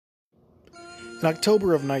In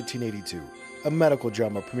October of 1982, a medical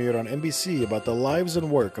drama premiered on NBC about the lives and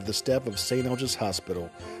work of the staff of St. Elge's Hospital,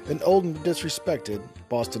 an old and disrespected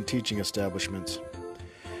Boston teaching establishment.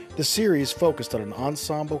 The series focused on an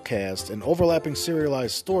ensemble cast and overlapping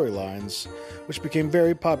serialized storylines, which became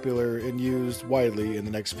very popular and used widely in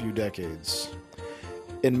the next few decades.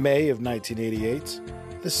 In May of 1988,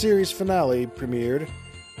 the series finale premiered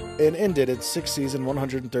and ended its 6-season,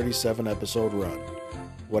 137-episode run.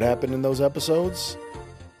 What happened in those episodes?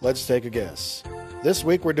 Let's take a guess. This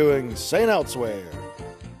week we're doing St. Elsewhere.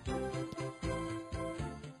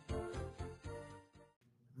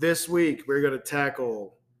 This week we're going to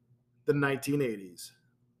tackle the 1980s.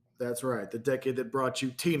 That's right, the decade that brought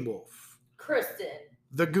you Teen Wolf, Kristen,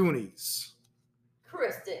 The Goonies,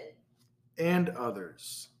 Kristen, and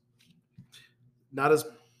others. Not as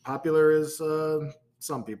popular as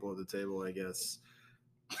some people at the table, I guess.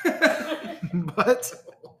 But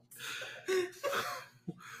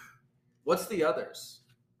what's the others?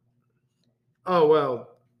 oh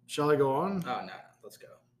well, shall I go on? Oh no, let's go.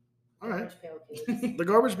 All right. Garbage Pail Kids. The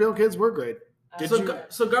Garbage Pail Kids were great. Did So, you-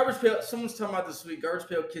 so Garbage Pail. Someone's talking about this week. Garbage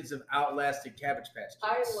Pail Kids have outlasted Cabbage Patch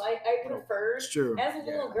Kids. I preferred, It's true. as a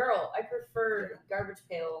little Yeah. girl, I preferred Garbage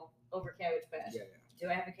Pail over Cabbage Patch. Yeah. Do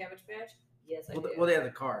I have a Cabbage Patch? Yes, I Well, do. well, they have the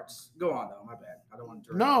cards. Go on though. My bad. I don't want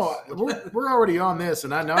to. No, we're already on this,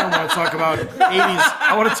 and I want to talk about 80s.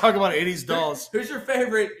 I want to talk about 80s dolls. Who's your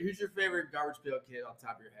favorite Garbage Pail Kid off the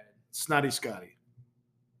top of your head? Snotty Scotty.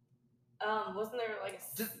 Wasn't there like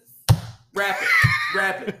a... Just- Rap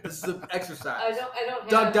it. This is an exercise. I don't have...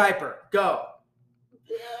 Doug Diaper. Go.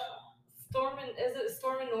 Is it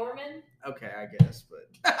Storm and Norman? Okay, I guess, but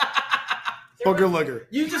Booger Lugger.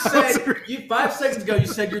 you just said 5 seconds ago. You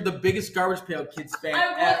said you're the biggest Garbage Pail Kids fan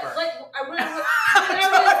ever.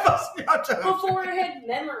 Before I had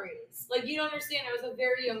memories. Like, you don't understand, I was a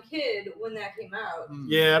very young kid when that came out.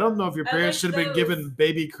 Yeah, I don't know if your I parents like should have been those. giving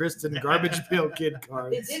baby Kristen Garbage Pail Kid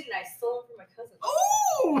cards. They didn't. I stole them from my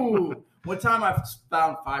cousin. Ooh! One time I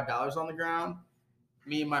found $5 on the ground,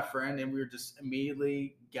 me and my friend, and we were just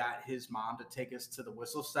immediately got his mom to take us to the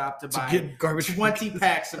Whistle Stop to buy get garbage 20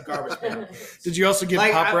 packs of Garbage Pail. Did you also get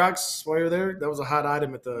Like, Pop I- Rocks while you were there? That was a hot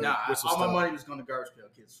item at the Nah, Whistle all my Stop. money was going to Garbage Pail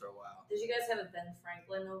Kids for a while. Did you guys have a Ben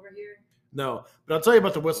Franklin over here? No, but I'll tell you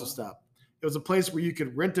about the Whistle Stop. It was a place where you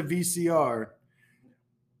could rent a VCR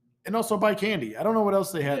and also buy candy. I don't know what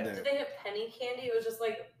else they had Yeah. there. Did they have penny candy? It was just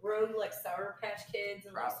like rogue like Sour Patch Kids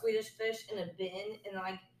and like Probably. Swedish Fish in a bin, and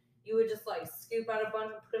like you would just like scoop out a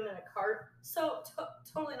bunch and put them in a cart. So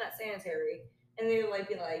totally not sanitary. And they would like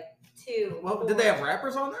be like two. Well, did they have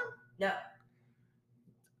wrappers on them? No.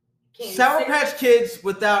 Candy Sour cigarettes. Patch Kids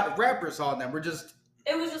without wrappers on them. We're just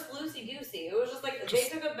It was just loosey goosey. It was just like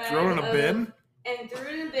Just they took a bag Throw it in a of- bin? and threw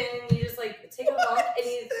it in a bin. And you just like take a lump and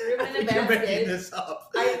you threw I it in a think you're making basket. this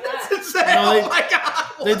up. I am That's not. insane. No, they- Oh my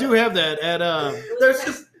god. They do have that at There's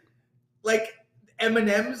just like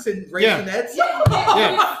M&Ms and Yeah. Raisinets. Yeah, Oh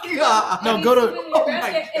yeah. my god. No, And go you to- put them in your Oh my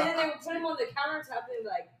basket, and then God. they would put them on the countertop and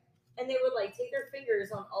like, and they would like take their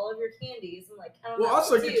fingers on all of your candies and like count them Well, out.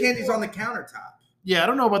 also Two, your candy's four. on the countertop. Yeah, I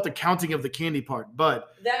don't know about the counting of the candy part,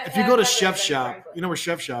 but That if you had go to that Chef Ben Shop, Franklin. you know where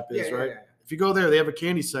Chef Shop is, Yeah, right? yeah. If you go there, they have a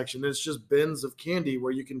candy section. It's just bins of candy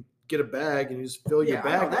where you can get a bag and you just fill your Yeah, I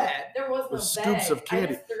know bag up. that. There was no with scoops bag. of candy.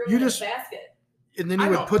 I just threw them You in just- a basket. And then you I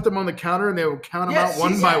would know. put them on the counter and they would count them Yes, out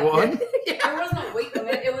one yes, by yeah, one. There was no weight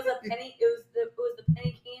limit. It was a penny. It was the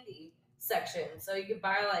penny candy section. So you could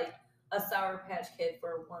buy like a Sour Patch Kid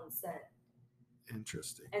for 1 cent.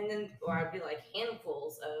 Interesting. And then, or I'd be like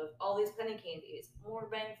handfuls of all these penny candies. More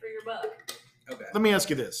bang for your buck. Okay. Let me ask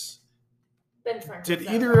you this. Ben Franklin. Did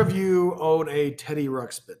either of you own a Teddy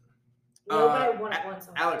Ruxpin? No, but I wanted one.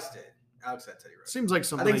 Alex did. Alex had Teddy Ruxpin. Seems like I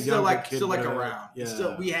something think a still younger like kid still like would have. around. Yeah.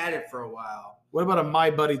 Still, we had it for a while. What about a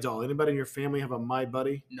My Buddy doll? Anybody in your family have a My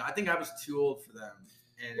Buddy? No, I think I was too old for them.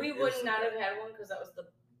 And We it would was- not have had one because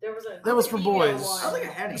there was a That was for female boys. one. I don't think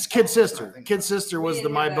I had any. It's Kid I Sister. think Kid so. Sister We was the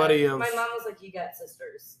didn't My have that. Buddy of. My mom was like, "You got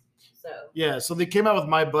sisters," so Yeah, so they came out with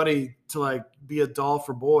My Buddy to like be a doll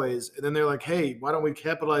for boys, and then they're like, "Hey, why don't we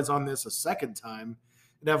capitalize on this a second time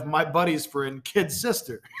and have My Buddies for in Kid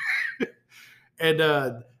Sister?" And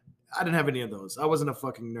I didn't have any of those. I wasn't a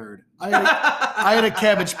fucking nerd. I had a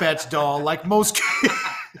Cabbage Patch doll, like most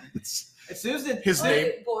kids. As soon as it, His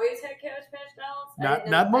name, boys had Cabbage Patch dolls.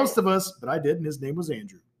 not most of us, but I did, and his name was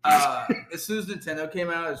Andrew. as soon as Nintendo came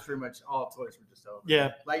out, it was pretty much all toys were just over.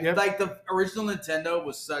 Yeah, Like Yep. like the original Nintendo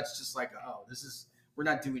was such just like, oh, this is we're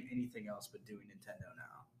not doing anything else but doing Nintendo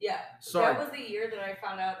now. Yeah, Sorry. that was the year that I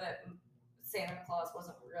found out that Santa Claus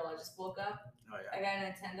wasn't real. I just woke up, Oh I yeah. got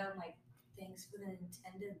a Nintendo. I'm like, thanks for the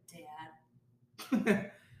Nintendo,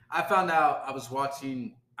 Dad. I found out I was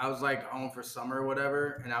like home for summer or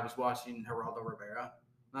whatever, and I was watching Geraldo Rivera.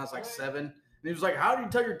 And I was like 7. And he was like, "How do you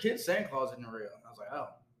tell your kids Santa Claus isn't real?" And I was like, "Oh.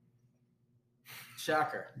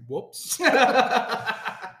 Shocker." Whoops.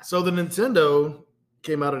 So the Nintendo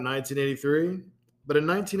came out in 1983, but in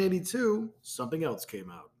 1982, something else came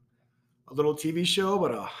out. A little TV show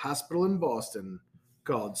about a hospital in Boston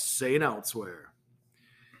called St. Elsewhere.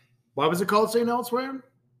 Why was it called St. Elsewhere?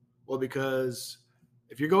 Well, because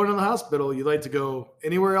if you're going to the hospital, you like to go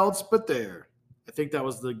anywhere else but there. I think that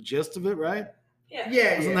was the gist of it, right?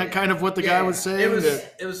 Yeah. Wasn't that kind of what the guy was saying?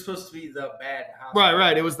 It was supposed to be the bad hospital.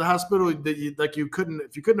 Right. It was the hospital that you couldn't,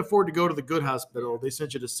 if you couldn't afford to go to the good hospital, they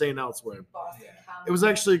sent you to St. Elsewhere. Boston It was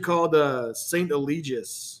actually called St.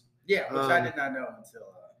 Eligius. Yeah, which I did not know until.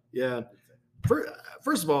 Yeah.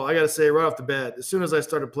 First of all, I got to say right off the bat, as soon as I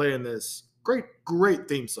started playing this, great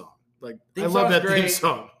theme song. Like, I love that theme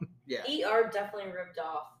song. Yeah. ER definitely ripped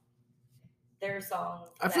off their song.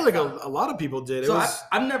 I feel like a lot of people did. So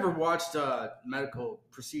I've never watched medical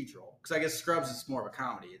procedural because I guess Scrubs is more of a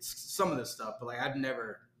comedy. It's some of this stuff, but like I've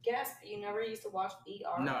never. Guess you never used to watch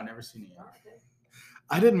ER? No, never seen ER. Okay.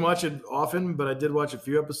 I didn't watch it often, but I did watch a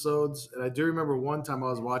few episodes. And I do remember one time I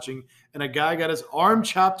was watching and a guy got his arm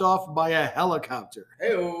chopped off by a helicopter.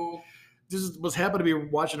 Hey-o. This was happened to be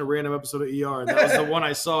watching a random episode of ER, and that was the one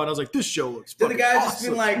I saw, and I was like, "This show looks." Did the guy awesome. just be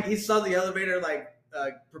like, he saw the elevator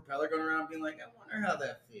propeller going around, being like, "I wonder how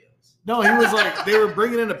that feels." No, he was like, they were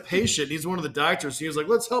bringing in a patient. He's one of the doctors. He was like,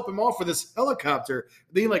 "Let's help him off with this helicopter."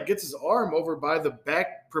 Then he like gets his arm over by the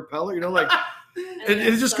back propeller, and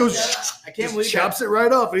it just goes. I can't just believe chops it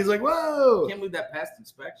right off, and he's like, "Whoa!" I can't believe that passed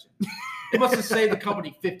inspection. It must have saved the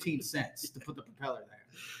company 15 cents to put the propeller there.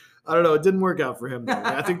 I don't know. It didn't work out for him, though.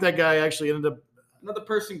 I think that guy actually ended up. Another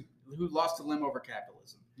person who lost a limb over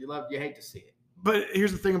capitalism. You hate to see it. But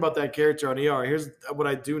here's the thing about that character on ER. Here's what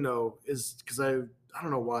I do know is because I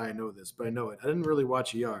don't know why I know this, but I know it. I didn't really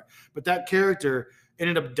watch ER, but that character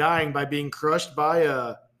ended up dying by being crushed by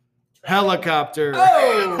a helicopter.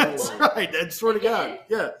 Oh, That's right. I swear to God.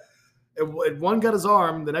 Yeah. One got his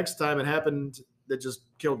arm. The next time it happened, that just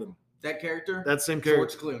killed him. that character? That same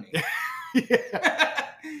character. George Clooney. Yeah.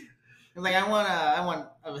 He's like, I want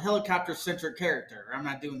a helicopter-centric character. Or I'm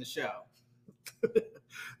not doing the show.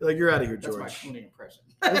 Like, you're out of here, That's my George. Clooney impression.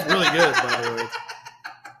 It was really good, by the way.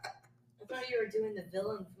 I thought you were doing the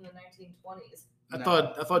villain from the 1920s.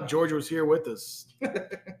 I thought George was here with us.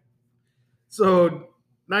 So,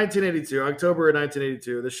 1982, October of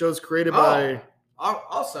 1982. The show's created by.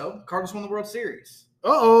 Also, Cardinals won the World Series.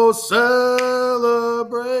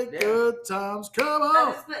 Celebrate good times. Come I on.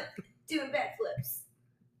 was doing backflips.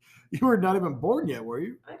 You were not even born yet, were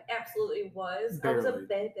you? I absolutely was. I was a Barely.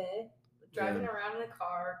 baby driving around in the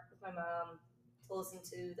car with my mom to listen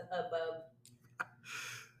to the hubbub.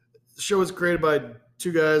 The show was created by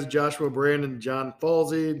two guys, Joshua Brand and John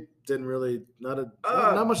Falsey. Didn't really, not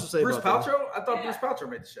much to say Bruce about Paltrow? I thought Yeah. Bruce Paltrow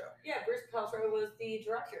made the show. Yeah, Bruce Paltrow was the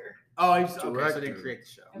director. Oh, he's okay, so Director. they didn't create the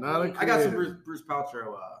show. Not a I got some creator. Bruce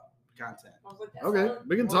Paltrow content. I was like, that's Okay, solid.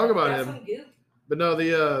 we can talk about That's him. some goop. But no,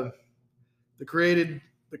 the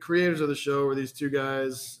creators of the show were these two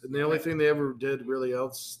guys, and the only thing they ever did really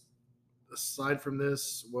else aside from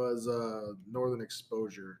this was Northern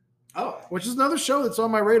Exposure, Oh, which is another show that's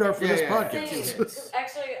on my radar for Yeah, this yeah. podcast. Same. 'Cause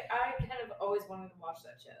actually, I kind of always wanted to watch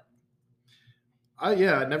that show. I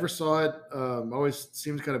never saw it. Always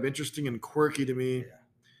seemed kind of interesting and quirky to me. Yeah.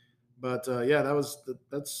 But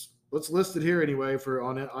that's what's listed here anyway for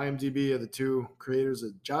on IMDb of the two creators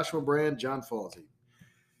of Joshua Brand, John Falsey.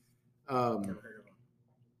 never heard of him.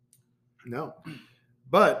 No,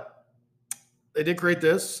 but they did create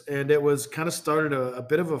this, and it was kind of started a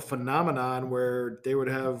bit of a phenomenon where they would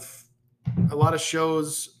have a lot of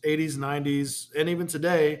shows, 80s, 90s, and even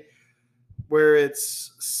today, where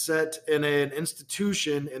it's set in an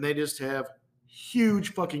institution and they just have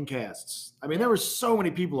huge fucking casts. I mean, there were so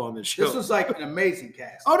many people on this show. This was like an amazing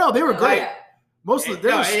cast. Oh no, they were great. Yeah. Most of the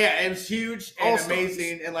it was huge and all-stars.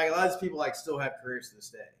 amazing, and like a lot of these people like still have careers to this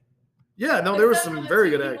day. yeah, no, there were Except some for the very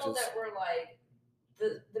two good people actors. that were like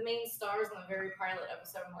the main stars in the very pilot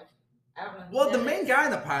episode. I'm like, I don't know. who Well, the that main is. guy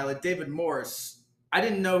in the pilot, David Morris, I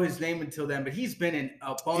didn't know his name until then, but he's been in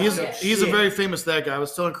a bunch He's, of Yeah. he's a shit. very famous that guy. I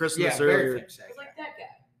was telling Kristen this very earlier. famous. I was like, that guy.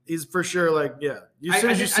 He's for sure like, yeah. As I- soon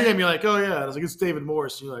I as you did- see I him, did- you're like, oh yeah. And I was like, it's David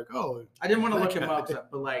Morris. And you're like, oh, I didn't want to That look him guy. up,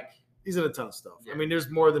 but like, he's in a ton of stuff. Yeah. I mean, there's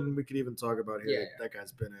more than we could even talk about here Yeah, that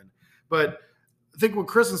guy's been in. But I think what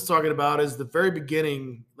Kristen's talking about is the very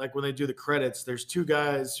beginning, like when they do the credits, there's two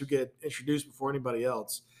guys who get introduced before anybody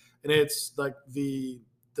else. And it's like the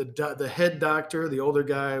head doctor, the older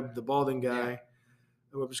guy, the balding guy,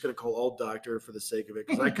 I'm just going to call Old Doctor for the sake of it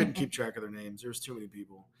because I couldn't keep track of their names. There's too many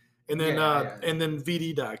people. And then and then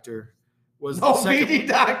VD Doctor was the second VD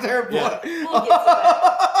Doctor. Yeah. We'll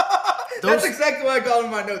get to That's exactly what I called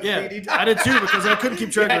in my notes. Yeah, VD Doctor. I did too because I couldn't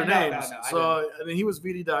keep track of their No, names. I So I mean, he was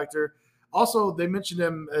VD Doctor. Also, they mentioned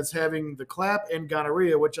him as having the clap and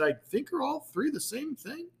gonorrhea, which I think are all three the same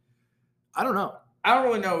thing. I don't know. I don't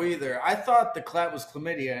really know either. I thought the clap was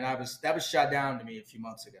chlamydia, and that was shot down to me a few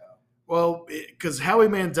months ago. Well, because Howie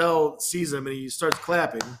Mandel sees him and he starts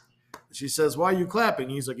clapping. She says, "Why are you clapping?"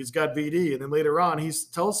 He's like, "He's got VD." And then later on, he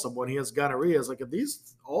tells someone he has gonorrhea. It's like, are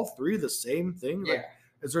these all three the same thing? Yeah. Like,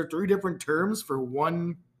 is there three different terms for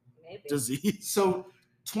one Maybe. disease? So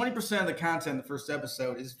 20% of the content in the first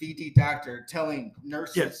episode is VD Doctor telling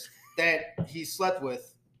nurses that he slept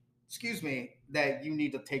with, that you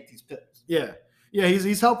need to take these pills. Yeah. Yeah,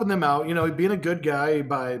 he's helping them out. You know, being a good guy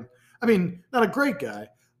not a great guy.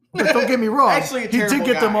 But don't get me wrong. Actually, a he did terrible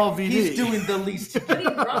get them guy. all VD. He's doing the least. But he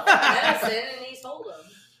brought the medicine and he told them.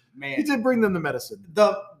 Man, He did bring them the medicine.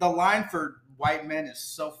 the line for white men is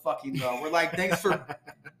so fucking low. We're like, thanks for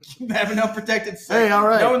having unprotected sex. Hey, all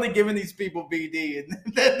right. Knowingly giving these people BD,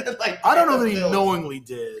 and then like I don't know that he pills. knowingly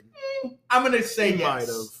did. I'm gonna say He yes.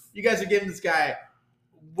 might have. You guys are giving this guy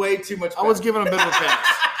way too much. I was credit. giving him a bit of a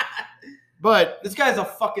pass. But This guy's a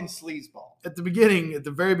fucking sleazeball. at the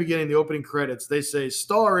very beginning, the opening credits, they say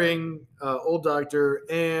starring Old Doctor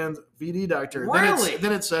and VD Doctor. Really?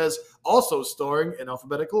 Then it says also starring in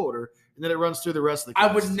alphabetical order, and then it runs through the rest of the cast.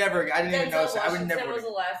 I didn't even Denzel notice that. I would Washington never. was the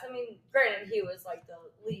last. I mean, granted, he was like the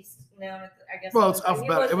least known. I guess. Well, it's at the time. He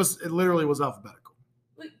alphabetical. wasn't- It literally was alphabetical.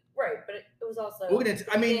 right, but it was also. We'll get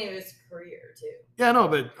into- I mean- the beginning of his career too. Yeah, no,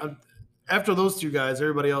 but after those two guys,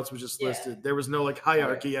 everybody else was just Yeah. listed. There was no like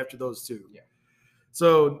hierarchy after those two. Yeah.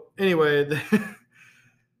 So anyway,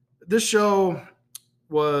 this show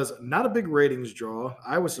was not a big ratings draw.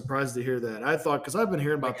 I was surprised to hear that. I thought because I've been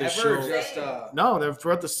hearing about this ever, show. just No,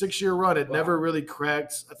 throughout the 6-year run, it Wow. never really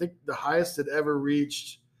cracked. I think the highest it ever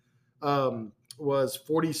reached was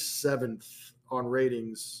 47th on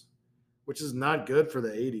ratings, which is not good for the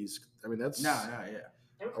 80s. I mean, that's no, yeah.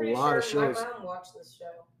 I'm pretty lot of sure my shows. mom watched this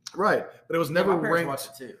show. right, but it was never Yeah, my parents ranked.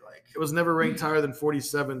 watched it too. Like, It was never ranked higher than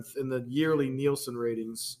 47th in the yearly Nielsen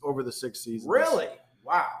ratings over the 6 seasons. really?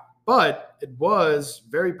 Wow. But it was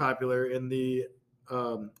very popular in the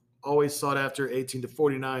always sought after 18 to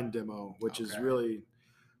 49 demo, which is Okay. really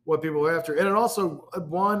what people were after. And it also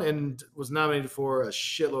won and was nominated for a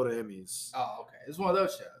shitload of Emmys. Oh, okay. It's one of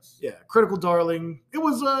those shows. Yeah, Critical Darling. It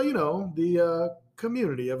was, the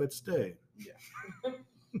community of its day. Yeah.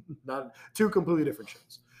 Not two completely different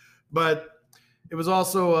shows. But it was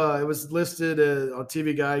also, it was listed on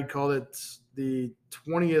TV Guide, called it the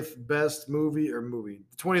 20th best movie,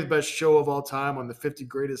 20th best show of all time on the 50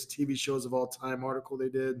 greatest TV shows of all time article they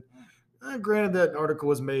did. Granted, that article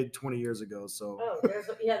was made 20 years ago, so Oh, there's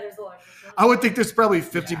a lot. I would think there's probably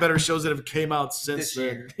 50 better shows that have came out since This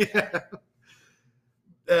then. year. Yeah.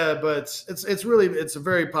 But it's a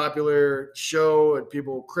very popular show and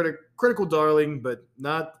people critical darling, but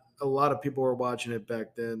not a lot of people were watching it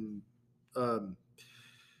back then.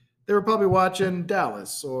 They were probably watching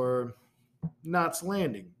Dallas or Knots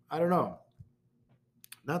Landing. I don't know.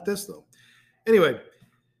 Not this though. Anyway,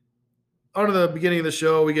 on to the beginning of the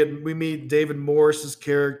show, we meet David Morris's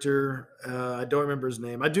character. I don't remember his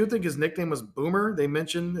name. I do think his nickname was Boomer. They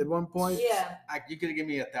mentioned at one point. Yeah. You could give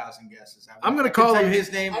me 1,000 guesses. I'm gonna I call couldn't him- tell you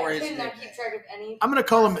his name or I his could not nickname. keep track of any. I'm gonna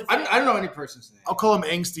call him. person's I name. don't know any person's name. I'll call him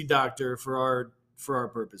Angsty Doctor for our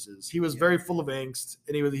purposes. He was Yeah. very full of angst,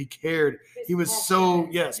 and he cared. He's He was so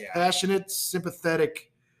passionate. Yeah. passionate, sympathetic.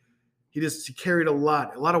 He carried a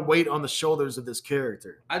lot of weight on the shoulders of this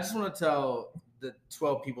character. I just want to tell the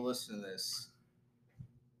 12 people listening to this,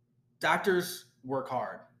 doctors work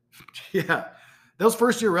hard. Yeah, those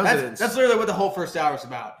first year residents. That's literally what the whole first hour is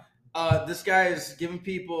about. This guy is giving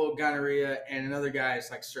people gonorrhea, and another guy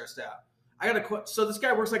is like stressed out. I got to so this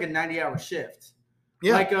guy works like a 90-hour shift.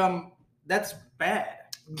 yeah. Like that's bad.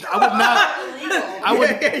 I would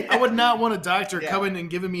not. Illegal. I would not want a doctor Yeah. coming and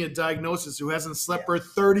giving me a diagnosis who hasn't slept Yeah. for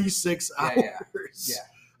 36 Yeah, hours. yeah.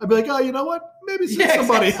 I'd be like, oh, you know what? Maybe send Yeah,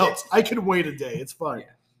 somebody exactly. else. I can wait a day. It's fine. Yeah.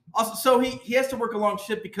 Also, so he has to work a long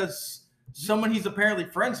shift because someone he's apparently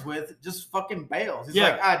friends with just fucking bails. He's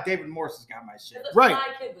Yeah. like, David Morse has got my shit. Right. My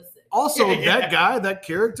kid was sick. Also, Yeah. that guy, that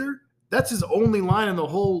character, that's his only line in the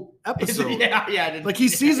whole episode. yeah. I didn't- Like he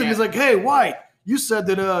sees him, yeah. he's like, "Hey, White, you said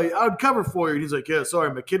that I would cover for you." And he's like, "Yeah,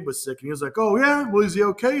 sorry, my kid was sick." And he was like, "Oh yeah, well is he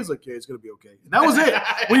okay?" He's like, "Yeah, he's gonna be okay." And that was it.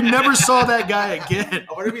 We never saw that guy again.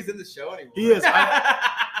 I wonder if he's in the show anymore. He is.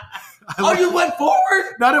 Oh, you went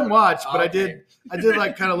forward? I didn't watch, but I Okay. did. I did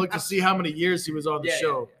like kind of look to see how many years he was on the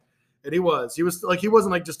show. And he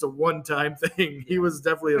wasn't like just a one-time thing. He was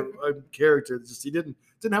definitely a character. It's just he didn't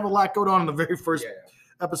have a lot going on in the very first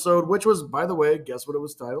episode, which was, by the way, guess what it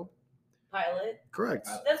was titled? Pilot. Correct.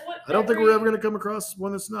 That's what. I don't think we're ever going to come across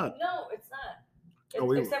one that's not. No, it's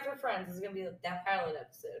not. Except for Friends, it's going to be that pilot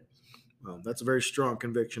episode. Well, that's a very strong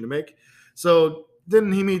conviction to make. So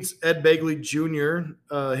then he meets Ed Begley Jr.,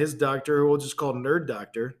 his doctor, who we'll just call Nerd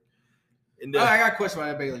Doctor. And, I got a question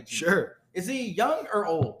about Ed Begley Jr. Sure. Is he young or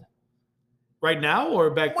old? Right now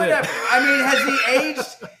or back Whatever. then? I mean, has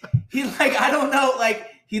he aged? I don't know. Like,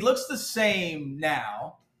 he looks the same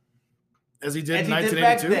now as he did in back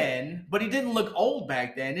 1982. then, but he didn't look old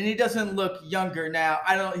back then, and he doesn't look younger now.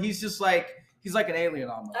 He's just like, he's like an alien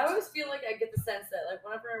almost. I always feel like I get the sense that, like,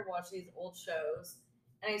 whenever I watch these old shows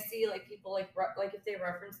and I see, like, people, like if they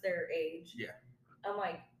reference their age, I'm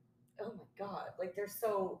like, oh my God, like,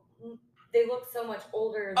 they look so much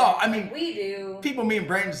older than we do. People me and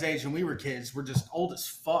Brandon's age when we were kids were just old as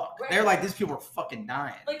fuck. Right. They're like, these people are fucking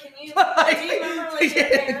dying. Like, do you remember, like, your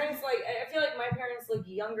parents? Like, I feel like my parents look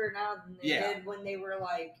younger now than they did when they were,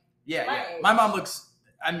 like, my age. My mom looks,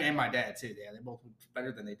 and my dad too. Yeah, they both look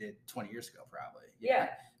better than they did 20 years ago, probably.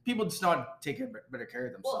 Yeah. People just know how to take better care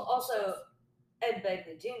of themselves. Well, also, Ed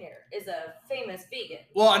Begley Jr. is a famous vegan.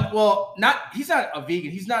 He's not a vegan.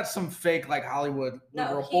 He's not some fake, like, Hollywood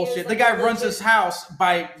liberal bullshit. Like the guy runs his house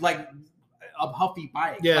by, like, a Huffy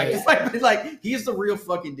bike. Yeah, It's like he's the real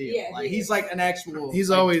fucking deal. Yeah, like, he's like an actual. He was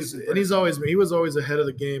always ahead of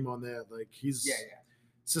the game on that. Like, he's Yeah.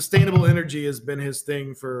 sustainable energy has been his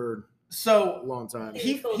thing for So a long time.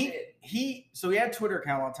 he had a Twitter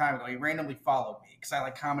account a long time ago. He randomly followed me because I,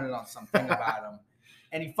 like, commented on something about him.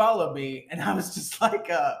 And he followed me, and I was just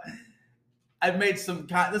like, I've made some.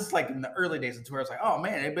 This is like in the early days of Twitter. I was like, oh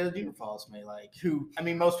man, Ed Begley Jr. follows me. Like, who? I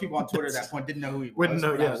mean, most people on Twitter at that point didn't know who he was. Wouldn't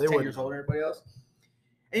know. I Yeah, was they 10 wouldn't. years older than everybody else.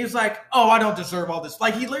 And he was like, oh, I don't deserve all this.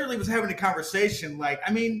 Like, he literally was having a conversation. Like,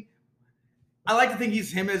 I mean, I like to think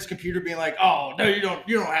he's him at his computer being like, oh no, you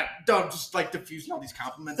don't just like diffusing all these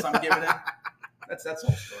compliments I'm giving him. That's the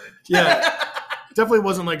whole story. Yeah, definitely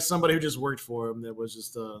wasn't like somebody who just worked for him that was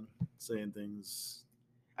just saying things.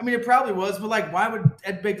 I mean, it probably was, but like, why would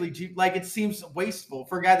Ed Begley like? It seems wasteful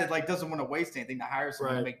for a guy that like doesn't want to waste anything to hire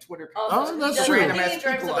someone to make Twitter. Oh, that's true.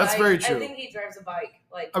 That's very true. I think he drives a bike,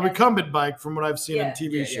 like a recumbent bike, from what I've seen in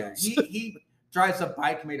TV shows. He drives a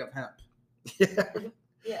bike made of hemp.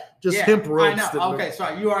 Hemp ropes. I know. Okay,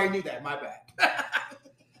 sorry, you already knew that. My bad.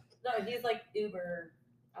 No, he's like Uber.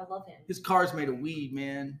 I love him. His car's made of weed,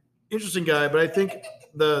 man. Interesting guy, but I think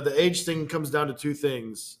the age thing comes down to two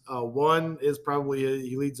things. One is probably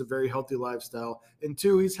he leads a very healthy lifestyle, and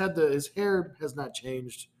two, his hair has not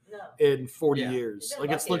changed in 40 years.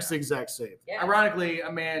 Like, it looks the exact same. Yeah. Ironically, a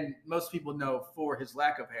man most people know for his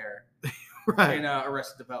lack of hair in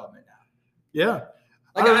Arrested Development now. Yeah.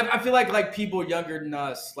 Like, I feel like people younger than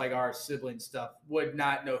us, like our siblings stuff, would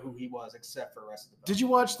not know who he was except for Arrested Development. Did you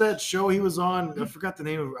watch that show he was on? I forgot the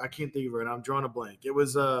name of it. I can't think of it right now. I'm drawing a blank. It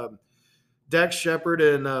was Dax Shepard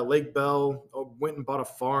and Lake Bell went and bought a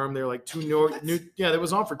farm. They were like two new. Yeah, it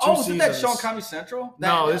was on for 2 seasons. Wasn't that show on Comedy Central?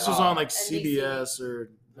 This was on like NBC. CBS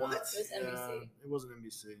or What? It was NBC. It wasn't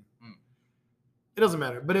NBC. It doesn't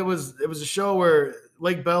matter. But it was a show where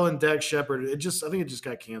Lake Bell and Dax Shepard. I think it just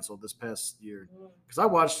got canceled this past year because I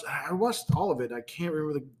watched all of it. I can't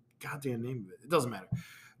remember the goddamn name of it. It doesn't matter.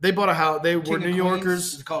 They bought a house. They were New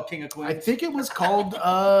Yorkers. It's called King of Queens. I think it was called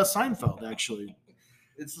Seinfeld, actually.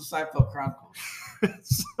 It's the Seinfeld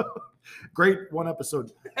Chronicles. Great one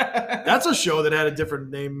episode. That's a show that had a different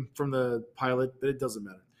name from the pilot, but it doesn't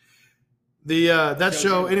matter. That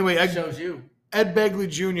show anyway. Shows you. Ed Begley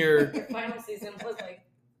Jr. The final season was like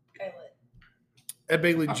pilot. Ed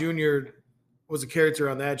Begley Jr. was a character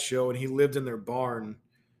on that show, and he lived in their barn, and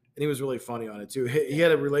he was really funny on it too. He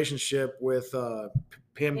had a relationship with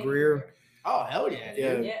Pam Grier. Oh, hell yeah,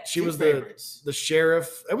 dude. Yeah. She was the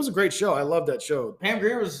sheriff. It was a great show. I loved that show. Pam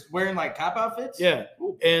Grier was wearing like cop outfits? Yeah.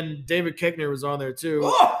 Ooh. And David Koechner was on there too.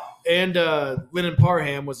 Oh! And Lennon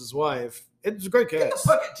Parham was his wife. It was a great cast.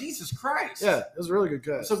 Jesus Christ. Yeah, it was a really good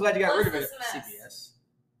cast. I'm so glad you got rid of it at CBS.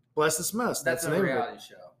 Bless This Mess. That's the a name reality of it.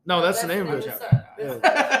 show. No, that's the name of it.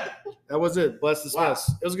 Yeah. That was it. Bless This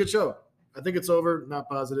Mess. It was a good show. I think it's over. Not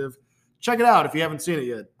positive. Check it out if you haven't seen it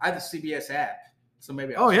yet. I have the CBS app, so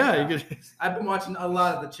maybe. Oh yeah, you could. I've been watching a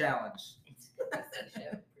lot of The Challenge.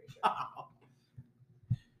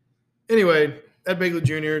 Anyway, Ed Begley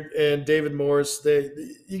Jr. and David Morse,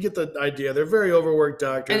 you get the idea. They're very overworked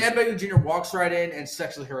doctors. And Ed Begley Jr. walks right in and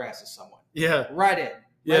sexually harasses someone. Yeah. Right in.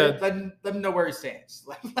 Yeah. Let him know where he stands.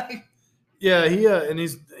 Yeah, and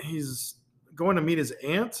he's going to meet his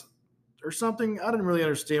aunt or something. I didn't really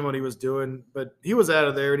understand what he was doing, but he was out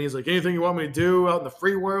of there, and he's like, anything you want me to do out in the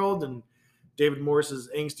free world? And David Morse's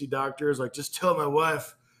angsty doctor is like, just tell my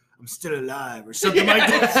wife I'm still alive or something like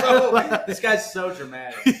that. This guy's so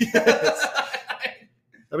dramatic. Yes.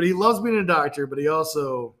 I mean, he loves being a doctor, but he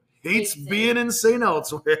also hates being insane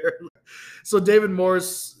elsewhere. So David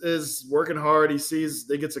Morse is working hard. He sees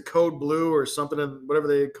they gets a code blue or something, whatever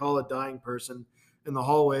they call a dying person in the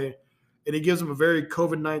hallway. And he gives him a very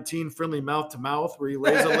COVID-19 friendly mouth to mouth where he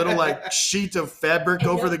lays a little like sheet of fabric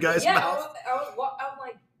over the guy's mouth. I'm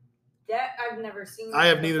like, that I've never seen. I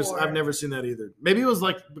have neither. I've never seen that either. Maybe it was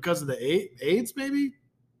like because of the AIDS. Maybe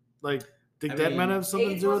like that might have something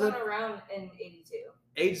to do with it. AIDS wasn't around in '82.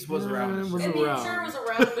 AIDS was around. I mean, sure it was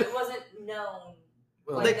around, but it wasn't known.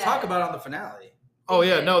 Well, like they talk about it on the finale. Oh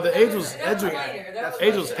yeah, no, the AIDS was heavy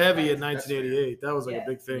in 1988. That was like a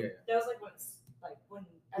big thing. Yeah. That was like when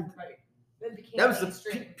everybody. That was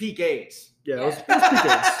the peak AIDS. Yeah, it was peak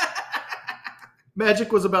AIDS.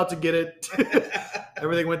 Magic was about to get it.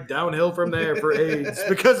 Everything went downhill from there for AIDS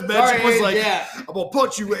because Magic was like, I'm going to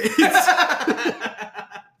punch you, AIDS.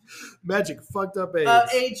 Magic fucked up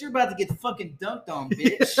AIDS. AIDS, you're about to get fucking dunked on,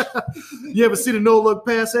 bitch. You ever seen a no-look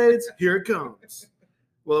pass AIDS? Here it comes.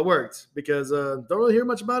 Well, it worked because don't really hear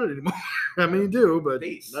much about it anymore. I mean, you do, but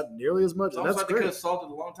not nearly as much. And that's great. They could have solved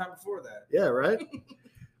it a long time before that. Yeah, right?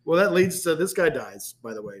 Well, that leads to this guy dies,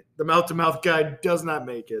 by the way. The mouth-to-mouth guy does not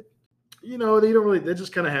make it. You know, they don't really, that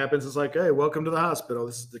just kind of happens. It's like, hey, welcome to the hospital.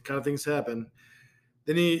 This is the kind of things happen.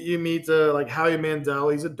 Then you meet like Howie Mandel.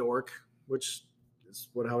 He's a dork, which is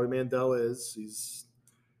what Howie Mandel is.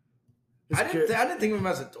 I didn't think of him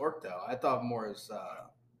as a dork, though. I thought more as...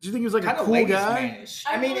 Do you think he was like a cool guy? Man-ish.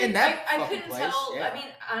 I mean, in that I couldn't place, tell. Yeah. I mean,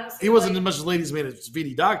 honestly, he wasn't as much as ladies' man as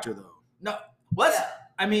VD Doctor, though. No, what? Yeah.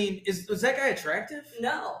 I mean, is that guy attractive?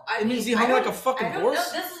 No, it means he hung like a fucking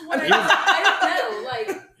horse. This is what I don't know.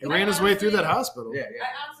 Like he ran his way through that hospital. Yeah.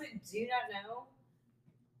 I honestly do not know.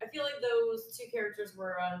 I feel like those two characters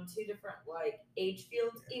were on two different like age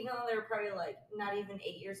fields, even though they were probably like not even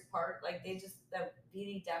 8 years apart. Like that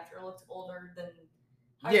VD Doctor looked older than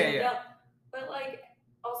But like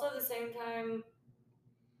also at the same time,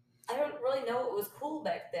 I don't really know what was cool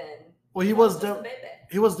back then. Well, he was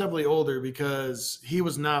definitely older because he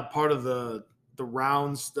was not part of the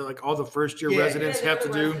rounds that like all the first year residents have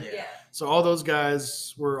to do. Yeah. So all those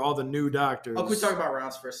guys were all the new doctors. Oh, can we talk about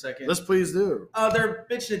rounds for a second? Let's please do. They're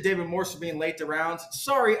bitching at David Morse for being late to rounds.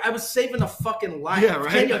 Sorry, I was saving a fucking life. Yeah,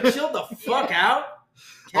 right. Can you chill the fuck out?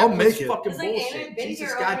 I'll make it. Fucking like, bullshit.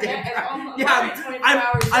 Jesus goddamn Christ.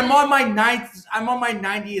 I'm on my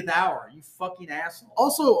 90th hour. You fucking asshole.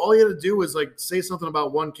 Also, all you had to do was like say something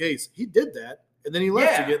about one case. He did that, and then he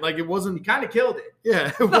left again. Like it wasn't. He kind of killed it.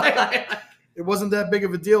 Yeah, it wasn't that big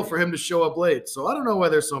of a deal for him to show up late. So I don't know why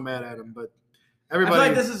they're so mad at him, but everybody. I feel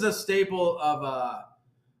like this is a staple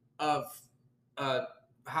of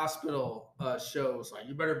hospital shows. Like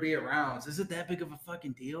you better be around. Is it that big of a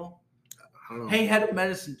fucking deal? Hey, head of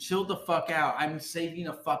medicine, chill the fuck out. I'm saving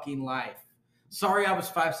a fucking life. Sorry, I was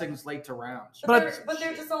 5 seconds late to rounds. But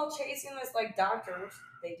they're just all chasing this like doctor, which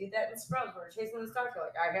they do that in Scrubs. We're chasing this doctor,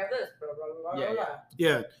 like I have this, blah blah blah blah.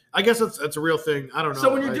 Yeah. I guess that's a real thing. I don't know.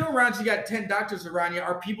 So when you're doing rounds, you got 10 doctors around you.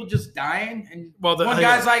 Are people just dying? And one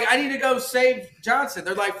guy's like, I need to go save Johnson.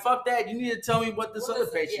 They're like, fuck that. You need to tell me what this other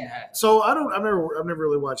patient had. So I've never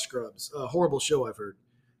really watched Scrubs. A horrible show, I've heard.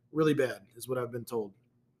 Really bad is what I've been told.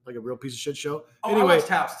 Like a real piece of shit show. Oh, anyway, I watched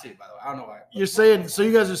House too, by the way. I don't know why. You're saying so.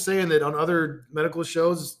 You guys are saying that on other medical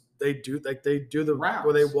shows they do the rounds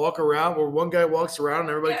where they walk around, where one guy walks around and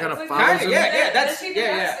everybody kind of follows him.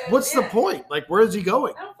 Yeah. What's the point? Like, where is he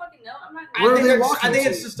going? I don't fucking know. I'm not. Where are they walking? I think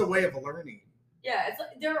it's just a way of learning. Yeah, it's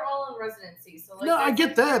like they're all in residency. So like, no, I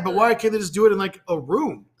get that, but why can't they just do it in like a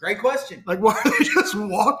room? Great question. Like, why are they just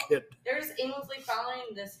walking? They're just aimlessly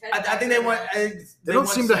following this. I think they want. They don't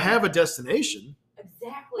seem to have a destination.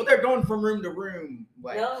 Exactly. Well, they're going from room to room.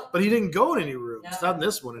 Like, no. But he didn't go in any rooms. No. Not in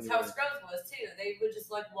this one anyway. That's how Scrubs was too. They would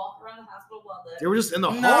just like walk around the hospital while they were just in the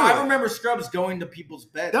hallway. No, I remember Scrubs going to people's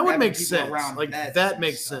beds. That would make sense. Like that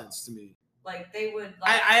makes sense to me. Like they would.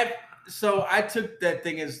 Like, So I took that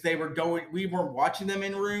thing as they were going. We weren't watching them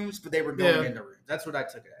in rooms, but they were going into rooms. That's what I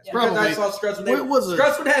took it as. Yeah. Because I saw Scrubs.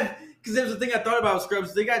 Scrubs would have. Because there's a thing I thought about with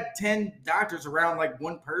Scrubs. They got 10 doctors around like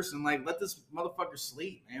one person. Like, let this motherfucker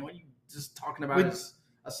sleep, man. What are you just talking about? His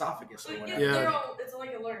esophagus or whatever. It's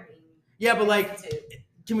like a learning. Yeah, but like,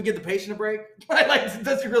 can we give the patient a break? Like,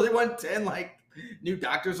 does he really want 10 like new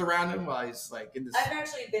doctors around him while he's like in this? I've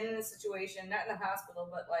actually been in a situation, not in the hospital,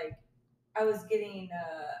 but like I was getting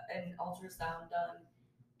an ultrasound done,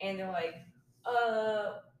 and they're like,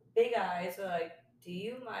 big eyes were like, do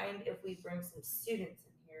you mind if we bring some students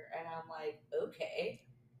in here? And I'm like, okay.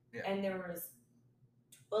 Yeah. And there was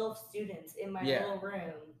 12 students in my little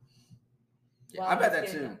room. Yeah, I bet that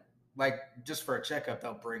too. Like, just for a checkup,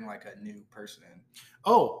 they'll bring like a new person in.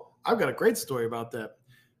 Oh, I've got a great story about that.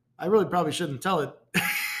 I really probably shouldn't tell it.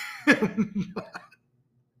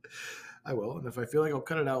 I will, and if I feel like, I'll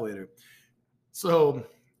cut it out later. So,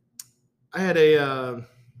 I had a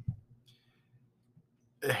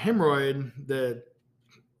hemorrhoid that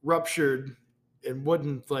ruptured and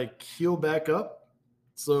wouldn't like heal back up.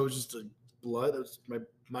 So it was just a blood. It was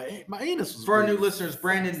my anus was. For our new listeners,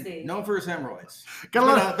 Brandon, known for his hemorrhoids. Got a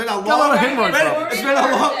lot of hemorrhoid problems.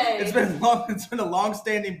 It's been a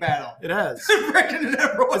long-standing battle. It has.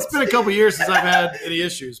 It's been a couple years since I've had any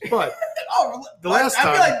issues, but the last time.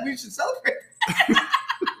 I feel like we should celebrate.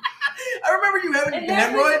 I remember you having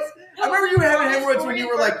hemorrhoids. I remember you having hemorrhoids when you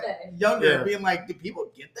were like younger, being like, "Do people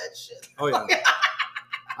get that shit?" Oh yeah,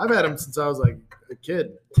 I've had them since I was like a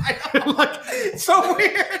kid. Like, it's so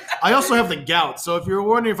weird. I also have the gout, so if you're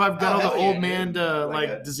wondering if I've got all the old man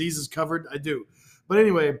diseases covered, I do. But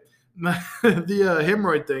anyway, the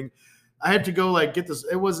hemorrhoid thing, I had to go like get this.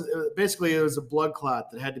 It was a blood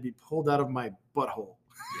clot that had to be pulled out of my butthole.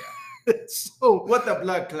 So what the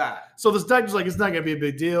blood clot? So this doctor's like, it's not gonna be a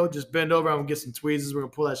big deal. Just bend over. I'm gonna get some tweezers. We're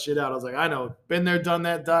gonna pull that shit out. I was like, I know, been there, done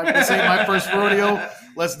that, doc. This ain't my first rodeo.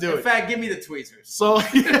 Let's do it. In fact, give me the tweezers. So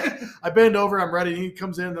I bend over. I'm ready. He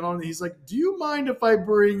comes in. Then he's like, do you mind if I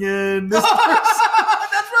bring in this person?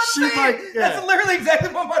 That's what I'm saying. That's literally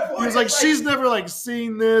exactly what my point. He was like, she's never like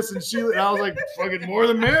seen this, and I was like, fucking more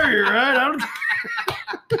the merrier, right? I don't.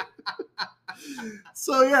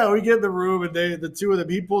 So yeah, we get in the room and the two of them,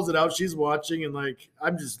 he pulls it out, she's watching, and like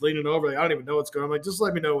I'm just leaning over, like I don't even know what's going on. I'm like, just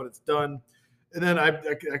let me know when it's done. And then I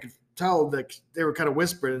could tell that they were kind of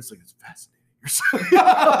whispering. It's like, it's fascinating or something.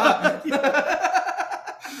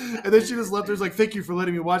 And then she just left. There's like, thank you for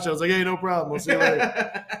letting me watch it. I was like, hey, no problem. We'll see you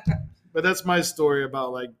later. But that's my story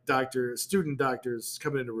about like student doctors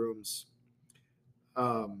coming into rooms.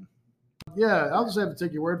 Yeah, I'll just have to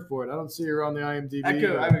take your word for it. I don't see her on the IMDb.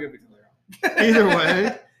 I could be. Either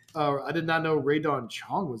way, I did not know Ray Dawn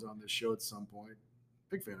Chong was on this show at some point.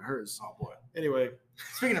 Big fan of hers. Oh boy. Anyway,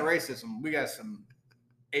 speaking of racism, we got some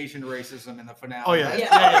Asian racism in the finale. Oh yeah.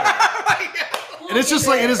 And it's just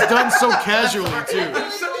like it is done so casually too.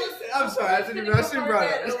 I'm sorry, I didn't brought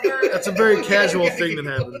it. That's a very casual thing that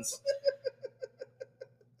happens.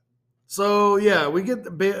 So yeah, we get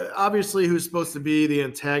obviously who's supposed to be the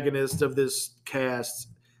antagonist of this cast.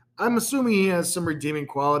 I'm assuming he has some redeeming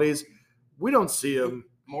qualities. We don't see him.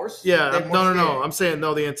 Morse? Yeah, no. I'm saying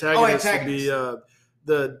no. The antagonist would be the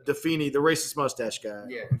Defini, the racist mustache guy.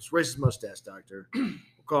 Yeah, racist mustache doctor.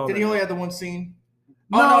 Did he only have the one scene?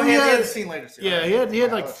 No, he had a scene later too. Yeah, he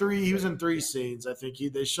had like 3. He was in 3 scenes. I think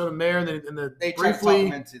they showed him there, and then they briefly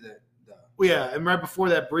into the. Yeah, and right before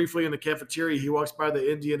that, briefly in the cafeteria, he walks by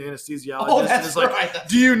the Indian anesthesiologist and is like,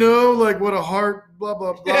 do you know like what a heart blah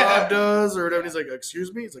blah blah does or whatever? And he's like,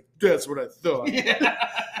 excuse me? He's like, that's what I thought. Yeah.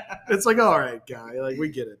 It's like, all right, guy, like we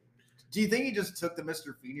get it. Do you think he just took the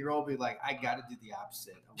Mr. Feeney role, be like, I got to do the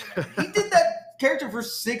opposite of whatever? He did that character for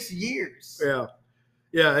 6 years.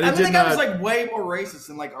 Yeah, and I think I was like way more racist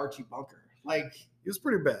than like Archie Bunker. Like he was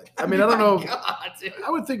pretty bad. I mean, I don't know. God, I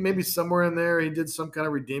would think maybe somewhere in there he did some kind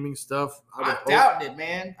of redeeming stuff. I'm doubting it,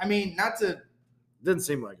 man. I mean, not to didn't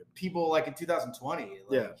seem like it. People like in 2020. Like,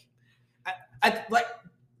 yeah, I like.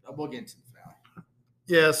 We'll get into the finale.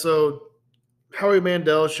 Yeah, so Howie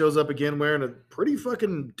Mandel shows up again wearing a pretty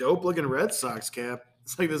fucking dope looking Red Sox cap.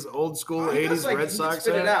 It's like this old school 80s like, Red Sox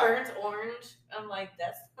hat. Burnt orange. I'm like,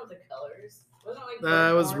 that's not the colors. Wasn't it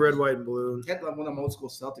like it was orange? red, white, and blue. He had like one of them old school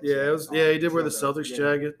Celtics. Yeah, it was. Yeah, he did wear the Celtics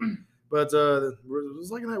jacket, but it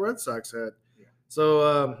was like in that Red Sox hat. Yeah.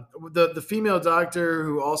 So the female doctor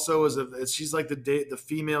who also she's like the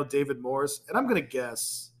female David Morse, and I'm gonna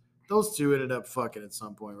guess those two ended up fucking at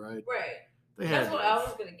some point, right? Right. That's what I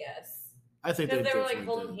was gonna guess. I think because they were like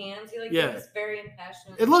holding hands. He like was very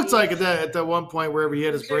impassioned. It looked like at that one point wherever he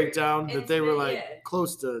had his breakdown that they were like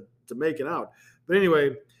close to making out. But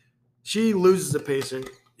anyway, she loses a patient.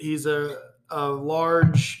 He's a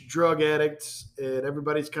large drug addict, and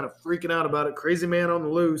everybody's kind of freaking out about it. Crazy man on the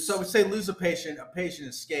loose. So we say lose a patient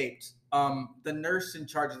escaped. The nurse in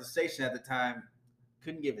charge of the station at the time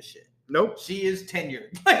couldn't give a shit. Nope. She is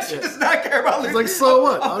tenured. Like she does not care about losing so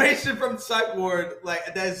what? A patient from the psych ward, like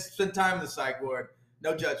that has spent time in the psych ward.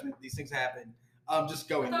 No judgment. These things happen. Just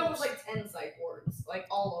go in. I thought it was like 10 psych wards, like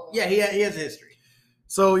all of Yeah, them. he has a history.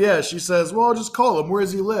 So yeah, she says, well, just call him. Where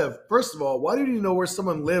does he live? First of all, why do you know where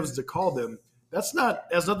someone lives to call them? That's not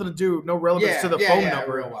has nothing to do, no relevance to the phone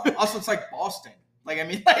number. Real well. Also, it's like Boston. Like, I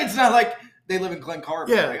mean, it's not like they live in Glen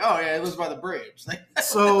Carbon. Yeah. Like, oh yeah, it lives by the bridge. Like,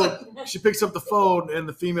 So she picks up the phone, and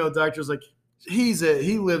the female doctor's like, he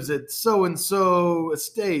lives at so and so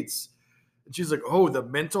estates. And she's like, oh, the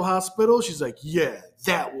mental hospital? She's like, yeah,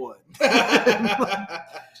 that one.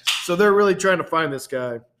 So they're really trying to find this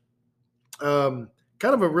guy. Kind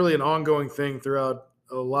of an ongoing thing throughout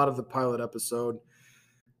a lot of the pilot episode.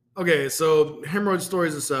 Okay, so hemorrhoid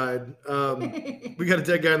stories aside, we got a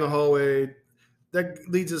dead guy in the hallway. That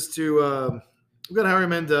leads us to we got Howie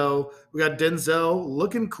Mandel. We got Denzel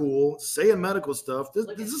looking cool, saying medical stuff. Does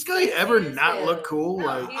this guy ever not look cool? No,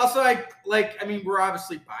 Like, also, I mean, we're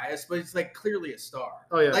obviously biased, but he's like clearly a star.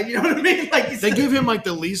 Oh yeah, Like, you know what I mean? Like, they give him like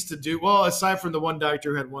the least to do. Well, aside from the one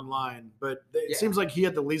doctor who had one line, but it seems like he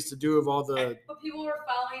had the least to do of all the. But people were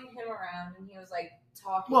following him around, and he was like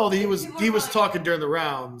talking. Well, he was talking during the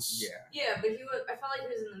rounds. Yeah, but he was. I felt like he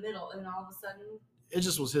was in the middle, and all of a sudden, it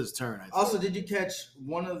just was his turn. I think. Also, did you catch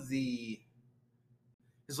one of the?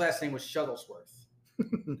 His last name was Shuttlesworth.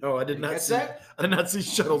 No, I did not see that. I did not see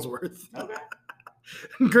Shuttlesworth. Okay.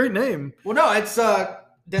 Great name. Well, no, it's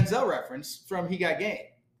Denzel reference from He Got Game.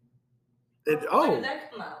 when did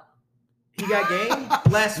that come out? He Got Game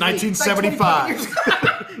last 1975.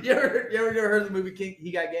 Week. You ever heard of the movie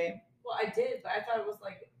He Got Game? Well, I did, but I thought it was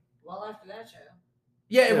like well after that show.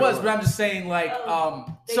 Yeah, it was, but I'm just saying, like,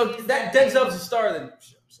 so that Denzel's a star then.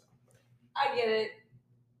 So. I get it.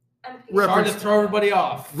 Hard to throw everybody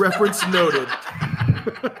off. Reference noted.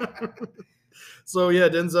 So yeah,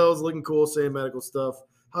 Denzel's looking cool, saying medical stuff.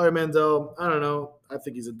 Howie Mandel, I don't know. I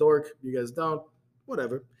think he's a dork. You guys don't.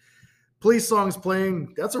 Whatever. Police songs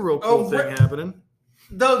playing. That's a real cool thing happening.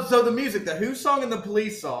 So the music, the Who song and the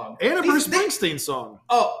Police song, and a Bruce Springsteen song.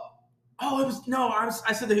 I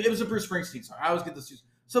said that it was a Bruce Springsteen song. I always get this used.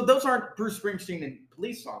 So those aren't Bruce Springsteen and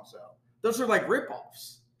Police songs, though. Those are like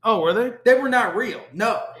ripoffs. Oh, were they? They were not real.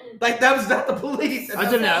 No, like that was not the Police. I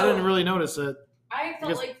didn't really notice it. I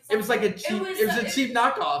felt like it was like a cheap. It was a cheap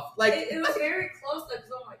knockoff. Like it was very close though, because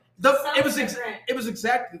I'm like it was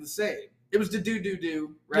exactly the same. It was the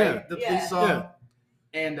do right? Yeah. The Police song,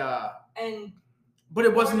 and but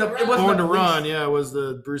it wasn't the. It wasn't Born the to Police. Run. Yeah, it was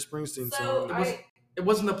the Bruce Springsteen so song. It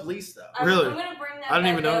wasn't the Police though. Really? I'm gonna bring that. I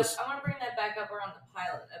didn't even notice. I want to bring that back up around the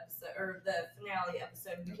pilot episode or the finale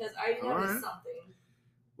episode because I noticed something.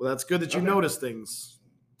 Well, that's good that you notice things.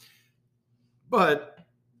 But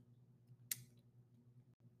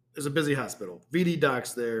there's a busy hospital. VD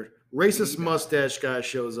Doc's there. Racist mustache guy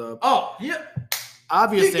shows up. Oh, yeah.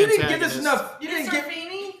 Obvious you antagonist. didn't give us enough. You didn't give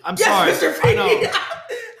Feeney? I'm sorry. Mr. Feeney.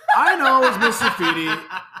 I know it's Mr. Feeney.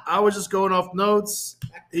 I was just going off notes.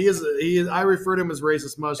 He is. I refer to him as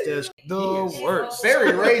racist mustache. The worst.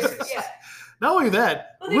 Very racist. Yeah. Not only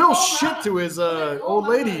that, real shit to his old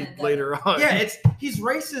lady later on. Yeah, he's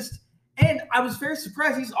racist, and I was very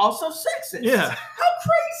surprised he's also sexist. Yeah. How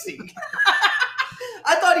crazy.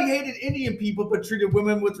 I thought he hated Indian people but treated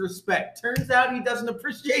women with respect. Turns out he doesn't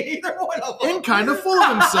appreciate either one of them. And kind of full of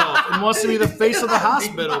himself and wants to be the face of the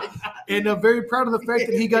hospital. And very proud of the fact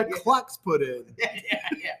that he got clocks put in.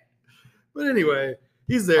 Yeah. But anyway,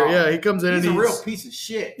 he's there. Yeah, he comes in he's and a real piece of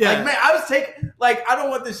shit. Yeah. Like, man, I was taking, like, I don't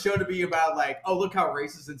want this show to be about, like, oh, look how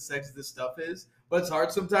racist and sexist this stuff is. But it's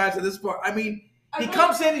hard sometimes at this point. I mean, he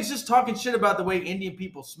comes in, he's just talking shit about the way Indian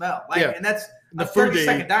people smell. Like, and that's the a food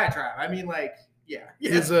 30-second diatribe. I mean, like,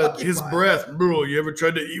 his breath, bro. You ever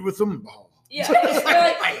tried to eat with him? Yeah, It's like,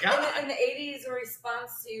 oh my in God. the 80s, a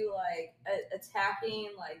response to like attacking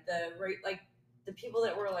like the people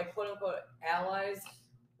that were like quote unquote allies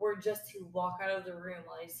were just to walk out of the room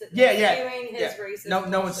while he's sitting there spewing his racist.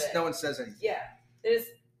 No one says anything. Yeah, there's.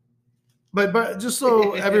 But just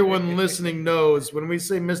so everyone listening knows, when we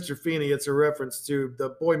say Mr. Feeney, it's a reference to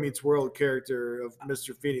the Boy Meets World character of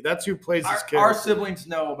Mr. Feeney. That's who plays this character. Our siblings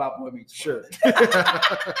know about Boy Meets World. Sure.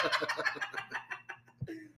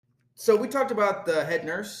 So we talked about the head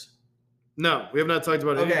nurse. No, we have not talked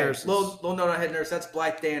about any nurses. Little note on head nurse. That's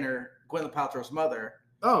Blythe Danner, Gwyneth Paltrow's mother.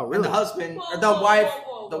 Oh, really? And the husband, or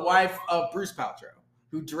the wife of Bruce Paltrow,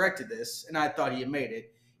 who directed this, and I thought he had made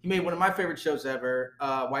it. He made one of my favorite shows ever,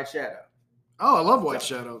 White Shadow. Oh, I love White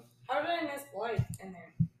Shadow. How did I miss Blythe in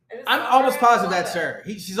there? I'm almost positive that's her.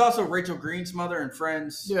 She's also Rachel Green's mother in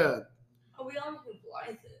Friends. Yeah. Oh, we all know who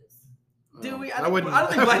Blythe is. Do we? I wouldn't. I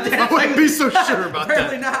don't think Blythe Danner. I wouldn't be so sure about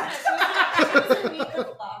Apparently that.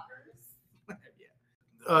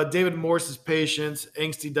 not. David Morse's patient,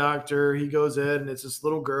 angsty doctor. He goes in, and it's this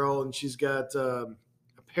little girl, and she's got a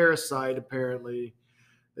parasite apparently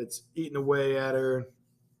that's eating away at her.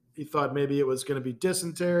 He thought maybe it was going to be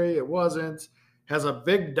dysentery. It wasn't. has a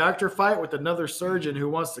big doctor fight with another surgeon who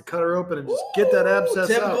wants to cut her open and just get that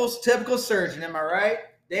abscess out. Typical surgeon, am I right?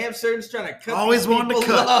 Damn surgeons trying to cut. Always wanting to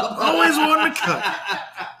cut. Up. Always wanting to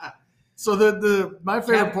cut. So my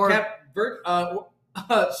favorite part.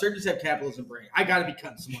 Surgeons have capitalism brain. I got to be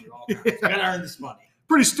cutting someone at all times. I got to earn this money.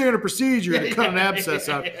 Pretty standard procedure to cut an abscess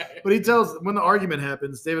out. But he tells, when the argument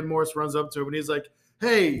happens, David Morse runs up to him and he's like,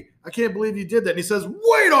 hey, I can't believe you did that. And he says,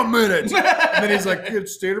 wait a minute. And then he's like,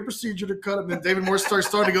 it's standard procedure to cut him. And then David Morse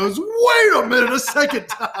starts and goes, wait a minute, a second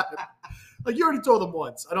time. Like, you already told him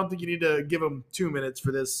once. I don't think you need to give him 2 minutes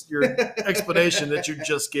for this, your explanation that you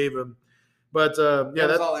just gave him. But, yeah.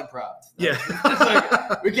 That's all improv. Yeah.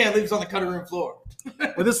 Like, we can't leave this on the cutting room floor.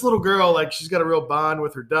 But this little girl, like, she's got a real bond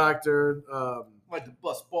with her doctor. Like the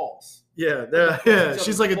bust balls. Yeah. Yeah.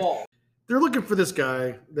 She's like they're looking for this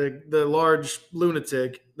guy, the large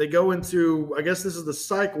lunatic. They go into, I guess this is the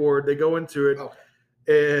psych ward. They go into it.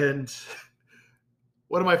 Okay. And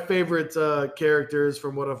one of my favorite characters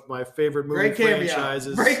from one of my favorite movie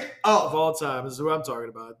franchises of all time is who I'm talking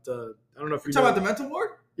about. I don't know if you're talking about the mental ward?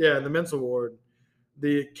 Yeah, the mental ward.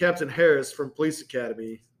 The Captain Harris from Police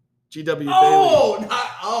Academy. G.W. Bailey.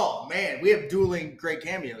 Oh, man. We have dueling great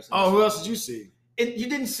cameos. Who else did you see? You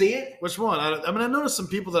didn't see it? Which one? I noticed some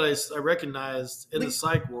people that I recognized in the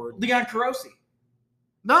psych ward. Leon Carosi.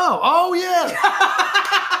 No. Oh, yeah.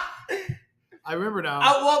 I remember now.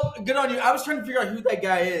 Well, good on you. I was trying to figure out who that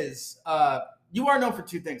guy is. You are known for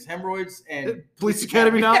two things, hemorrhoids and Police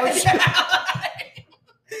Academy knowledge.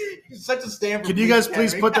 He's such a stand for Can you guys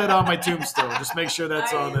please put that on my tombstone? Just make sure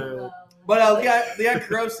that's on there. But Leon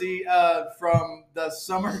Carosi from the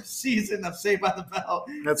summer season of Saved by the Bell.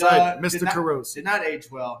 That's right, Mr. Carosi. Did not age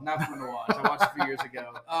well. Not fun to watch. I watched it a few years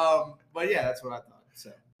ago. But yeah, that's what I thought.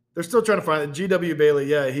 So they're still trying to find G.W. Bailey.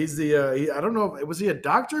 Yeah, he's the. I don't know. Was he a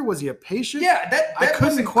doctor? Was he a patient? Yeah, that I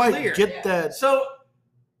couldn't quite clear. Get that. So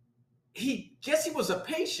he was a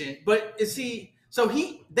patient, but is he? So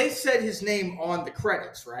they said his name on the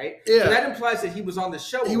credits, right? Yeah. So that implies that he was on the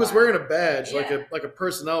show. He was wearing a badge, like a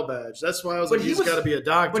personnel badge. That's why I was he's got to be a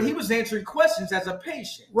doctor. But he was answering questions as a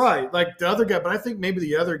patient. Right, like the other guy. But I think maybe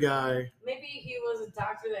the other guy. Maybe he was a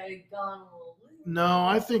doctor that had gone. No,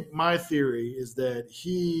 I think my theory is that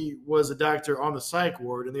he was a doctor on the psych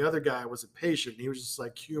ward, and the other guy was a patient. And he was just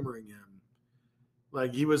like humoring him.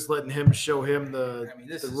 Like, he was letting him show him the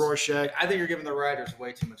Rorschach. I think you're giving the writers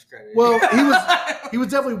way too much credit. Well, he was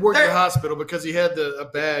definitely working at the hospital because he had a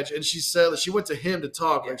badge, and she said she went to him to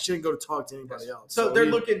talk. Like, she didn't go to talk to anybody else. So they're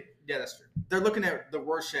looking. Yeah, that's true. They're looking at the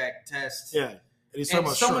Rorschach test. Yeah, and he's talking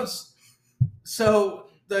about shrimps. So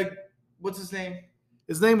what's his name?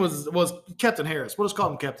 His name was Captain Harris. We'll just call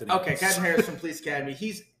him Captain Harris. Okay, Captain Harris from Police Academy.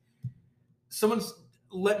 Someone's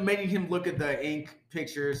making him look at the ink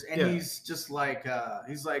pictures, and he's just like,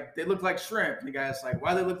 they look like shrimp. And the guy's like,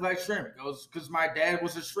 why do they look like shrimp? He goes, because my dad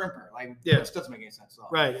was a shrimper. Like, which doesn't make any sense at all.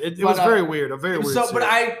 Right. It was very weird. A very weird. So, but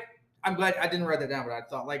I'm glad I didn't write that down. But I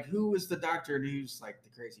thought, like, who is the doctor and who's like the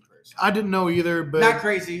crazy person? I didn't know either. But not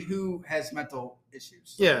crazy. Who has mental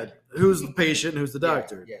issues? Yeah. Who's the patient? Who's the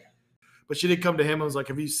doctor? Yeah. But she did come to him and was like,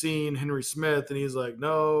 have you seen Henry Smith? And he's like,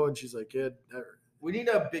 no. And she's like, yeah. We need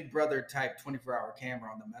a Big Brother type 24-hour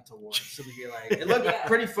camera on the mental ward so we get like it looked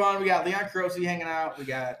pretty fun. We got Leon Carosi hanging out. We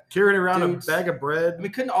got carrying around dudes. A bag of bread. I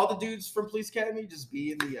mean, couldn't all the dudes from Police Academy just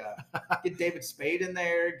be in the get David Spade in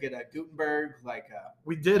there, get a Gutenberg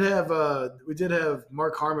We did have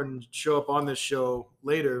Mark Harmon show up on this show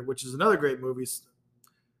later, which is another great movie.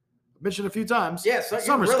 Mentioned a few times. Yeah, so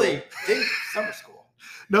Summer School. Summer School.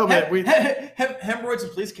 No, man, hemorrhoids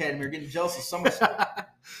and Police Academy are getting jealous of Summer School.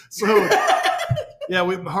 So. Yeah,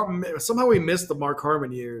 somehow we missed the Mark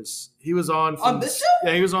Harmon years. He was on this show.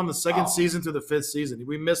 Yeah, he was on the second season to the fifth season.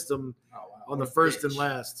 We missed him on the first and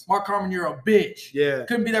last. Mark Harmon, you're a bitch. Yeah,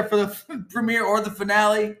 couldn't be there for the premiere or the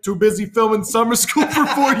finale. Too busy filming Summer School for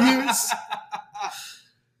 4 years.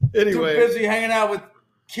 Anyway, too busy hanging out with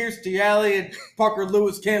Kirstie Alley and Parker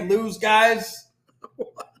Lewis. Can't lose, guys.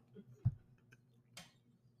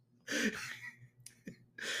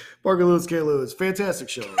 Parker Lewis can't lose. Fantastic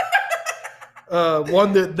show.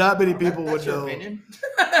 One that not many people would know.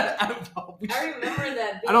 I remember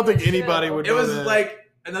that. I don't think anybody would know. It was like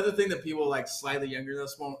another thing that people like slightly younger than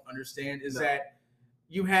us won't understand is that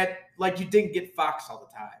you had you didn't get Fox all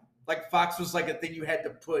the time. Like Fox was like a thing you had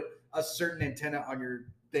to put a certain antenna on your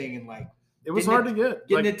thing and it was hard to get.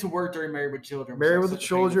 Getting it to work during Married with Children. Married with the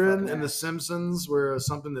Children and The Simpsons were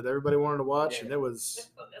something that everybody wanted to watch, and it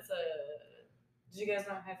was. Did you guys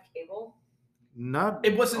not have cable?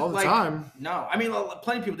 It wasn't all the time. No, I mean,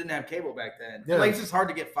 plenty of people didn't have cable back then. Yeah. It's just hard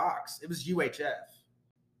to get Fox. It was UHF.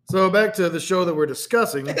 So back to the show that we're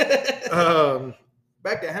discussing. Back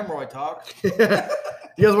to hemorrhoid talk. You guys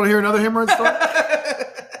want to hear another hemorrhoid story?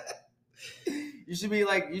 You should be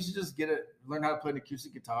like, you should just learn how to play an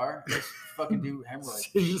acoustic guitar. Just fucking do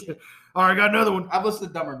hemorrhoid. All right, I got another one. I've listened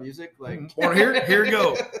to dumber music. Like, want to hear it? Here we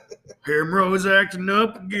go. Hemorrhoids acting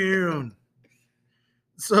up again.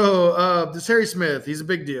 So this Harry Smith, he's a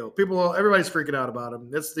big deal. Everybody's freaking out about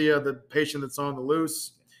him. That's the patient that's on the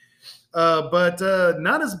loose. But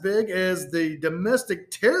not as big as the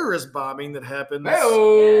domestic terrorist bombing that happens.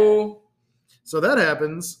 Hey-o. So that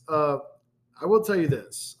happens. I will tell you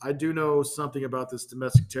this. I do know something about this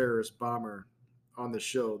domestic terrorist bomber on the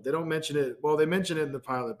show. They don't mention it. Well, they mention it in the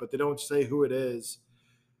pilot, but they don't say who it is.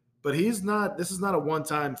 But this is not a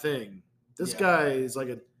one-time thing. This guy is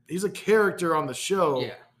he's a character on the show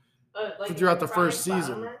throughout the first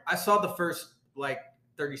season. I saw the first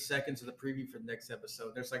 30 seconds of the preview for the next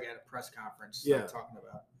episode. There's at a press conference talking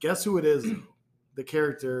about. Guess who it is, though? The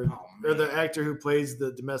character or the actor who plays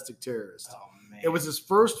the domestic terrorist. Oh, man. It was his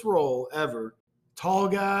first role ever. Tall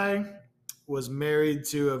guy, was married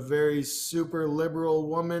to a very super liberal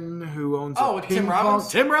woman who owns Tim Robbins?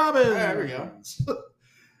 Tim Robbins! There we go.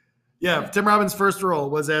 Yeah, Tim Robbins' first role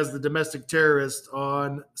was as the domestic terrorist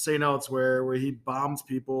on St. Elsewhere, where he bombs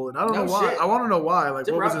people, and I don't know why. Shit. I want to know why.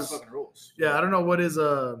 Tim what Robbins was his fucking rules. Yeah, I don't know what his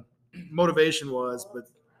motivation was, but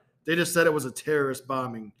they just said it was a terrorist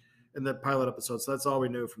bombing in the pilot episode, so that's all we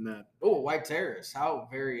knew from that. Oh, white terrorist! How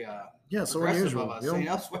very so unusual. Of us. St.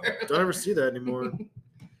 Elsewhere. Don't ever see that anymore.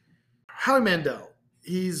 Howie Mandel,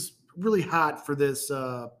 he's really hot for this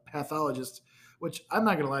pathologist. Which I'm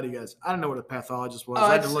not going to lie to you guys. I don't know what a pathologist was.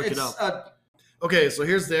 I had to look it up. Okay, so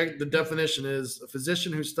here's the definition is a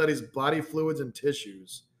physician who studies body fluids and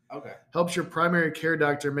tissues. Okay. Helps your primary care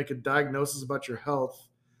doctor make a diagnosis about your health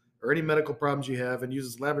or any medical problems you have and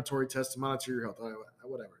uses laboratory tests to monitor your health.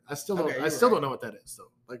 Whatever. I still don't know what that is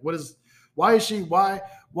though. Why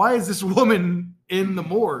is this woman in the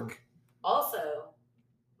morgue? Also,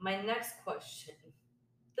 my next question,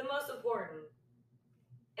 the most important,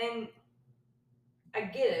 and I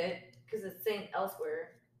get it, because it's St.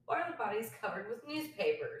 Elsewhere. Why are the bodies covered with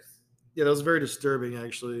newspapers? Yeah, that was very disturbing,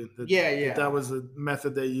 actually. That was a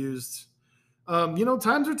method they used.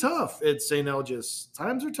 Times are tough at St. Elgis.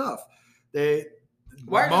 Times are tough.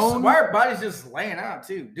 Why are bodies just laying out,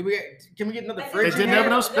 too? Can we get another fridge? They didn't have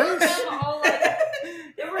enough space.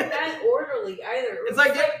 They were not orderly, either. It's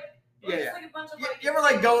like... Like a bunch of you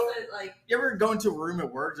ever go into a room at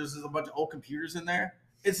work, there's just a bunch of old computers in there?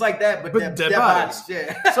 It's like that, but dead bodies.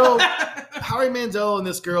 Yeah. So Howie Mandel and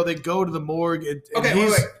this girl, they go to the morgue.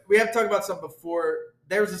 Wait. We have to talk about something before.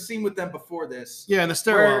 There was a scene with them before this. Yeah, in the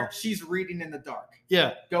stairwell. Where she's reading in the dark.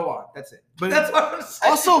 Yeah. Go on. That's it. But that's what I'm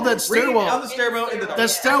saying. Also, that stairwell. On the stairwell in the dark.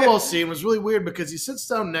 That stairwell scene was really weird because he sits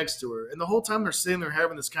down next to her, and the whole time they're sitting there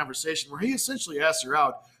having this conversation where he essentially asks her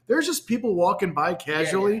out. There's just people walking by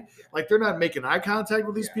casually. Yeah. Like they're not making eye contact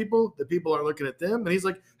with these people. The people aren't looking at them. And he's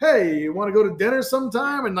like, hey, you want to go to dinner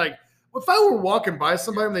sometime? And if I were walking by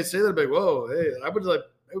somebody and they say that, I'd be like, whoa, hey,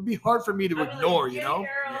 it would be hard for me to ignore, Girl.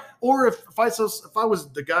 Or if I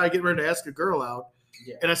was the guy getting ready to ask a girl out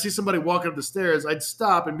and I see somebody walking up the stairs, I'd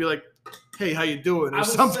stop and be like, hey, how you doing? Or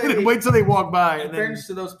something and wait till they walk by. In fairness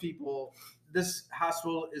to those people, this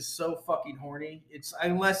hospital is so fucking horny. It's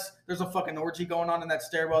unless there's a fucking orgy going on in that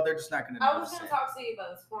stairwell, they're just not going to. I was going to talk to you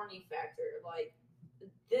about this horny factor.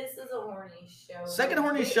 This is a horny show. Second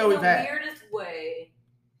horny show we've had. Weirdest way.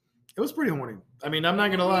 It was pretty horny. I mean, I'm not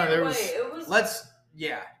going to lie.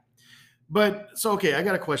 But okay, I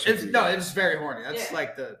got a question. It's very horny. That's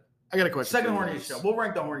I got a question. Second horniest show. We'll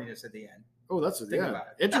rank the horniness at the end. Oh, that's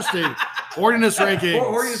interesting. Horniness rankings.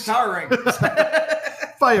 Horniness power rankings.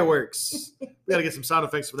 Fireworks. We got to get some sound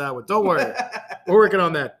effects for that one. Don't worry. We're working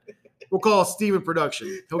on that. We'll call Steve in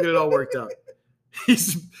production. He'll get it all worked out.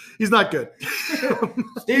 He's not good.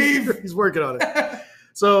 Steve. He's working on it.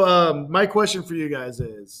 So my question for you guys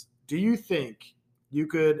is, do you think you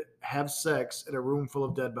could have sex in a room full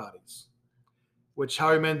of dead bodies? Which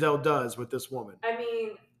Howie Mandel does with this woman. I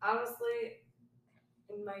mean, honestly,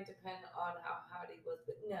 it might depend on how hot he was,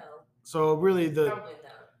 but no. So really probably no.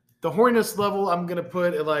 The horniness level, I'm going to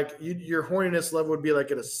put it your horniness level would be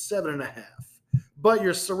at a 7.5. But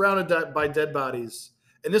you're surrounded by dead bodies.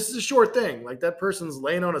 And this is a short thing. That person's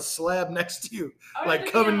laying on a slab next to you.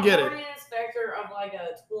 Come and get it. Horniness factor of a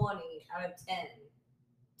 20 out of 10.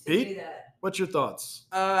 Pete, what's your thoughts?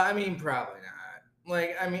 I mean, probably not.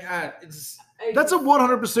 That's a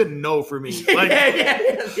 100% no for me.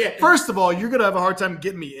 First of all, you're going to have a hard time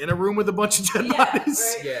getting me in a room with a bunch of dead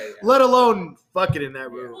bodies. Right? Yeah. Let alone fucking in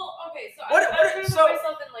that room. Well, okay, so I was going to put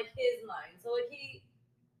myself in his mind. So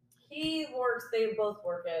They both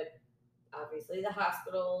work at, obviously, the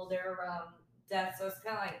hospital. They're around death, so it's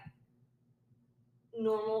kind of like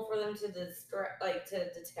normal for them to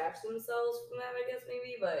detach themselves from that, I guess,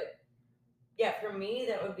 maybe. But yeah, for me,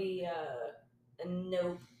 that would be a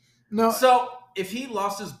nope. No. So if he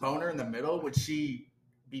lost his boner in the middle, would she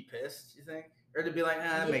be pissed, you think? Or to be like,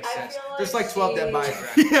 that makes sense. Like there's like 12 dead bodies.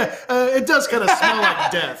 Yeah, it does kind of smell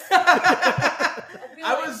like death. I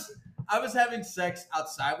was having sex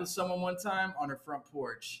outside with someone one time on her front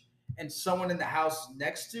porch, and someone in the house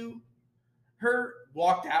next to her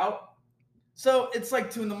walked out. So it's like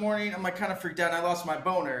 2 a.m. I'm like kind of freaked out, and I lost my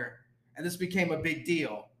boner, and this became a big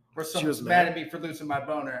deal. Where someone's mad at me for losing my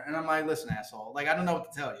boner, and I'm like, listen, asshole, like I don't know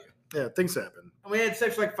what to tell you. Yeah, things happen. And we had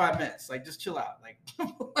sex for like 5 minutes. Like, just chill out. Like,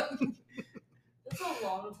 that's a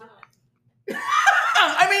long time.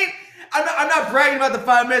 I mean, I'm not bragging about the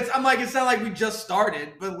 5 minutes. I'm like, it's not like we just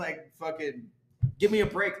started, but like, fucking, give me a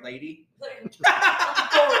break, lady.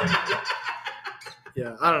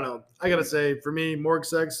 Yeah, I don't know. I gotta say, for me, morgue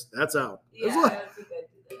sex, that's out. Yeah,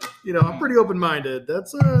 you know, I'm pretty open-minded.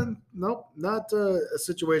 That's nope, not a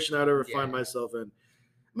situation I'd ever find myself in.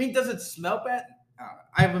 I mean, does it smell bad?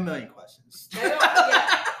 I have a million questions.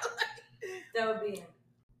 That would be it.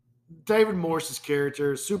 David Morse's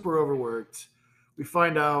character, super overworked. We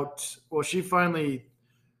find out, well, the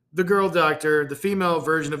girl doctor, the female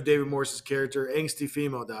version of David Morse's character, angsty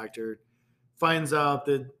female doctor, finds out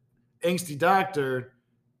that angsty doctor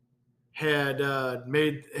had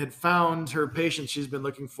found her patient she's been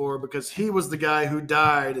looking for, because he was the guy who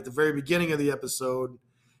died at the very beginning of the episode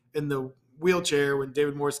in the wheelchair when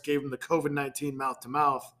David Morse gave him the COVID-19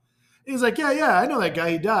 mouth-to-mouth. And he's like, yeah, I know that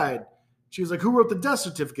guy. He died. She's like, who wrote the death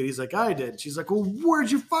certificate? He's like, I did. She's like, well, where'd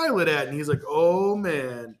you file it at? And he's like, oh,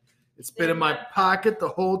 man, it's been in my pocket the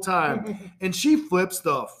whole time. And she flips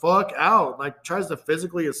the fuck out, like tries to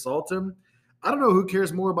physically assault him. I don't know who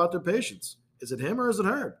cares more about their patients. Is it him or is it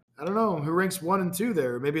her? I don't know who ranks 1 and 2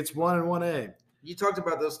 there. Maybe it's 1 and 1A. You talked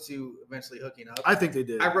about those two eventually hooking up. I think they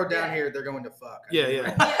did. I wrote down here they're going to fuck.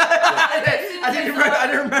 Yeah. I didn't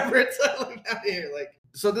remember it down here. Like,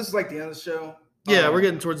 so this is like the end of the show. Yeah, we're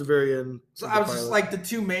getting towards the very end. So I was just like, the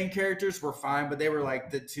two main characters were fine, but they were like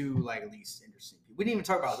the two like least interesting. We didn't even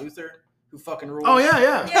talk about Luther, who fucking rules. Oh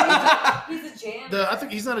yeah. He's a janitor. I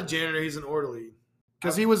think he's not a janitor. He's an orderly,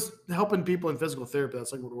 because he was helping people in physical therapy.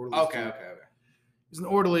 That's like what orderlies do. Okay. He's an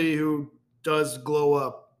orderly who does glow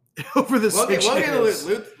up over the 6 years.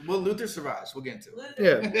 Luther survives. We'll get into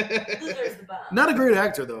it. Luther's the bomb. Not a great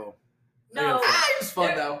actor though. No, it was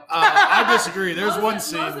fun though. I disagree. There's one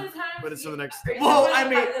scene, but it's in the next. Well, I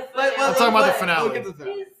mean, I'm talking about the finale. We'll get to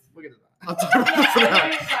that. I'm talking about the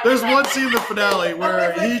finale. There's one scene in the finale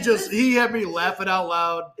where he had me laughing out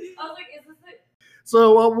loud. I was like, is this it?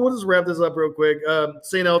 So we'll just wrap this up real quick.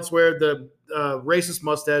 St. Elsewhere, the racist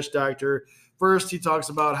mustache doctor. First, he talks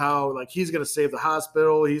about how like he's going to save the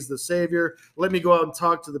hospital. He's the savior. Let me go out and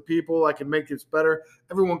talk to the people. I can make this better.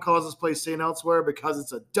 Everyone calls this place St. Elsewhere because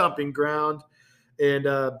it's a dumping ground. And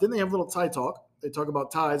then they have a little tie talk. They talk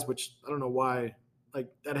about ties, which I don't know why. Like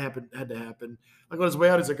that had to happen. Like on his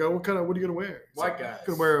way out, he's like, "Oh, what are you gonna wear?" White guys.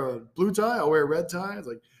 Gonna wear a blue tie? I'll wear a red tie. It's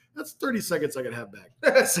like that's 30 seconds I could have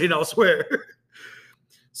back. St. Elsewhere.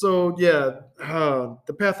 So yeah,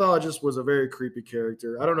 the pathologist was a very creepy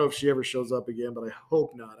character. I don't know if she ever shows up again, but I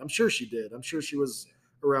hope not. I'm sure she did. I'm sure she was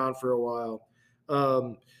around for a while.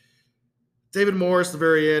 David Morse, at the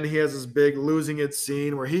very end, he has this big losing it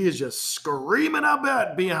scene where he is just screaming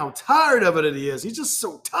about being how tired of it he is. He's just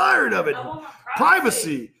so tired of it.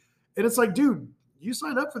 Privacy. And it's like, dude, you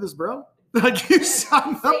signed up for this, bro. Like you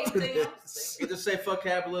signed up for this. Either say fuck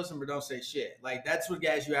capitalism or don't say shit. Like that's what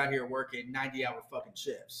guys you out here working 90-hour fucking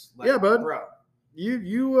shifts. Like, yeah, bud. Bro.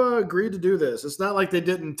 You agreed to do this. It's not like they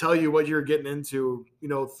didn't tell you what you're getting into,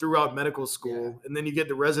 throughout medical school, and then you get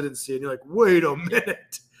to residency and you're like, wait a minute.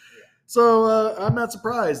 Yeah. So I'm not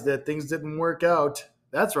surprised that things didn't work out.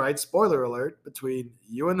 That's right. Spoiler alert between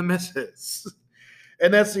you and the missus.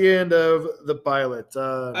 And that's the end of the pilot.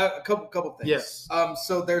 A couple things. Yes.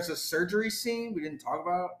 So there's a surgery scene we didn't talk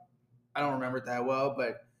about. I don't remember it that well,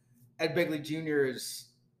 but Ed Begley Jr.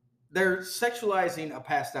 they're sexualizing a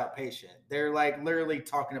passed out patient. They're like literally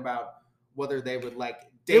talking about whether they would like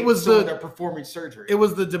date someone they're performing surgery. It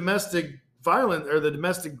was the domestic violence or the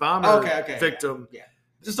domestic bomber victim. Yeah.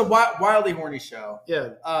 Just a wildly horny show. Yeah.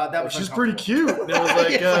 That was she's pretty cute. And it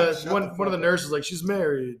was like one of the nurses like, she's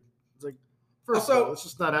married. It's like, first of all, let's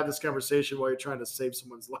just not have this conversation while you're trying to save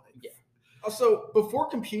someone's life. Yeah. Also, before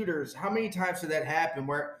computers, how many times did that happen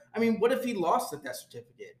where, what if he lost the death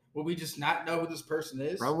certificate? Will we just not know who this person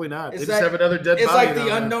is? Probably not. It's They just have another dead body. It's like down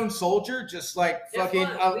the there. unknown soldier, just like fucking,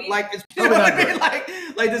 Probably it's you know what I mean?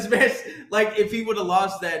 Like this man, like if he would have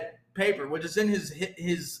lost that paper, which is in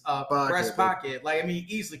his breast pocket, like I mean,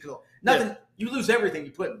 easily could. Nothing. Yeah. You lose everything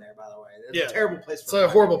you put in there. By the way, it's a terrible place. It's a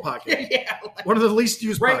horrible pocket. Yeah, like, one of the least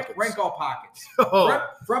used pockets. Rank all pockets. Oh.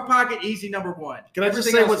 Front pocket, easy number one. Can I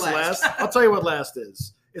just say what's last? I'll tell you what last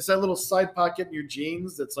is. It's that little side pocket in your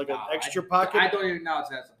jeans that's like an extra pocket. I don't even know if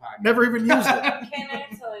that's a pocket. Never even used it. Can I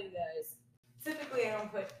tell you guys? Typically, I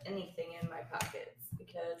don't put anything in my pockets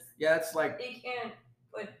because it's like you can't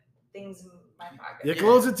put things in my pocket. You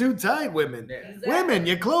close it too tight, women. Yeah. Exactly. Women,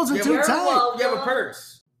 you close it too tight. Well, you have a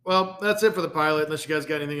purse. Well, that's it for the pilot. Unless you guys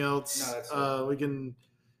got anything else, no, that's we can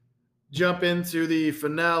jump into the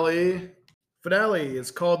finale. Finale is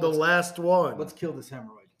called The Last One. Let's kill this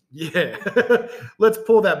hemorrhoid. Yeah. Let's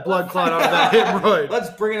pull that blood clot out of that hemorrhoid. Let's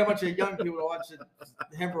bring in a bunch of young people to watch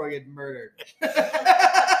the hemorrhoid get murdered.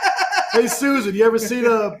 Hey, Susan, you ever seen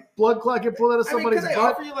a blood clot get pulled out of somebody's butt?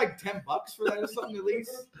 butt? Offer you like $10 for that or something at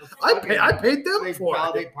least? I paid them for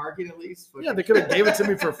validate it. parking at least? Yeah, they could have gave it to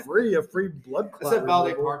me for free, a free blood clot. I said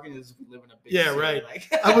validate parking is if we live in a big city. Right.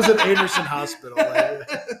 Like. I was at Anderson Hospital.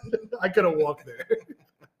 I could have walked there.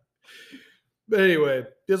 But anyway,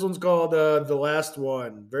 this one's called The Last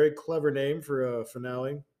One. Very clever name for a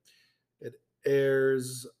finale. It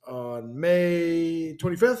airs on May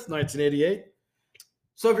 25th, 1988.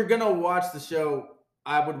 So if you're going to watch the show,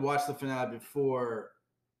 I would watch the finale before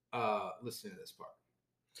listening to this part.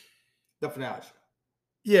 The finale show.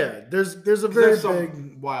 Yeah, there's a very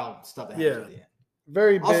big wild stuff that happens at the end.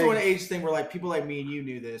 Very big. Also an age thing where like people like me and you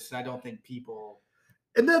knew this, and I don't think people.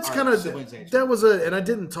 And that's kind of that was and I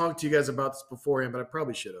didn't talk to you guys about this beforehand, but I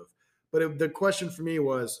probably should have. But the question for me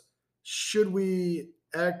was, should we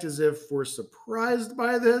act as if we're surprised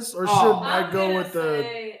by this, or should I go with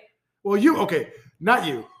the? Well, not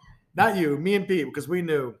you, me and Pete, because we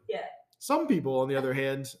knew. Yeah. Some people, on the other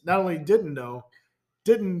hand, not only didn't know,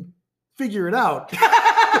 didn't figure it out.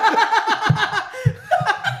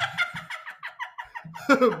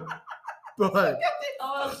 But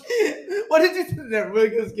what did you do there?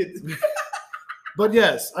 Let's get this. But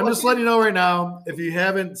yes, I'm just letting you know right now, if you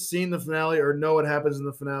haven't seen the finale or know what happens in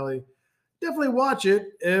the finale, definitely watch it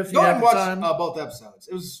if you have time. Both episodes.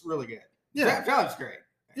 It was really good. Yeah. Finale's great.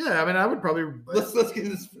 Yeah, I mean, I would probably let's get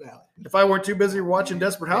this finale. If I weren't too busy watching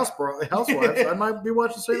Desperate Housewives, I might be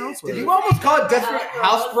watching St. Housewives. Did you almost call it Desperate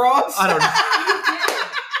House Bras? I don't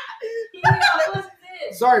know.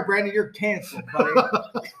 Sorry, Brandon, you're canceled, buddy.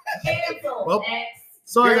 Canceled. Well,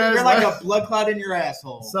 sorry, guys. You're like a blood clot in your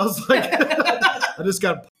asshole. Sounds like I just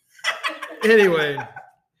got. Anyway,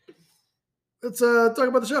 let's talk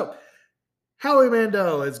about the show. Howie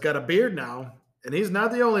Mandel has got a beard now, and he's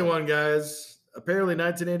not the only one, guys. Apparently,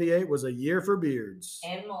 1988 was a year for beards.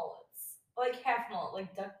 And mullets. Like half mullet,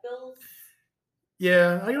 like duckbills.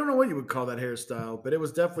 Yeah, I don't know what you would call that hairstyle, but it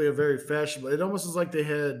was definitely a very fashionable. It almost was like they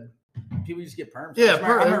had. People just get perms. Yeah,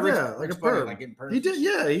 like a perm. Like getting perms. He did.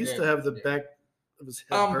 Yeah, he used to have the back of his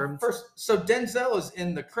head perms. So Denzel is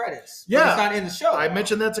in the credits. Yeah, he's not in the show. I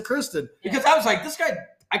mentioned that to Kristen because I was like, this guy.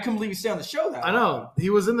 I couldn't believe he's still on the show. That I know he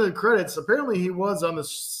was in the credits. Apparently, he was on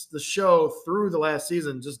the show through the last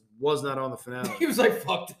season. Just was not on the finale. He was like,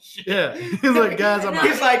 "Fuck this shit." Yeah, he's like, guys,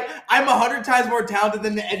 He's like, I'm 100 times more talented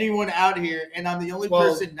than anyone out here, and I'm the only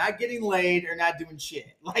person not getting laid or not doing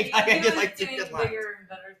shit. Like I get like doing bigger and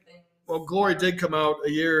better things. Well, Glory did come out a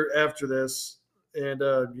year after this, and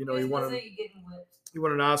he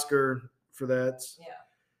won an Oscar for that. Yeah.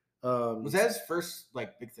 Was that his first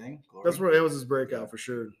big thing? Glory? That's where it was his breakout for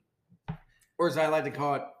sure. Or as I like to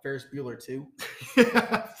call it, Ferris Bueller 2.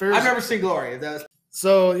 I've never seen Glory.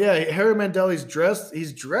 So yeah, Harry Mandel, he's dressed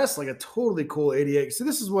like a totally cool 88. So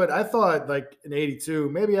this is what I thought like in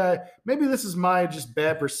 82. Maybe this is my just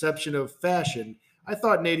bad perception of fashion. I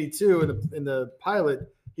thought in 82 in the pilot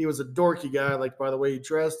he was a dorky guy, like by the way he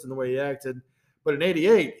dressed and the way he acted. But in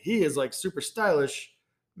 88, he is like super stylish.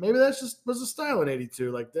 Maybe that's just was a style in 82.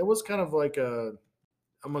 Like there was kind of like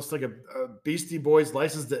almost like a Beastie Boys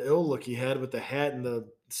License to Ill look he had with the hat and the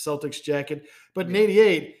Celtics jacket. But in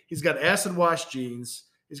 88, he's got acid wash jeans.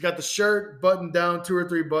 He's got the shirt buttoned down 2 or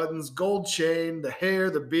 3 buttons, gold chain, the hair,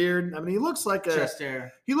 the beard. I mean, he looks like chest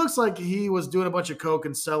hair. He looks like he was doing a bunch of coke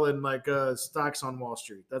and selling like stocks on Wall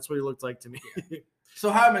Street. That's what he looked like to me. So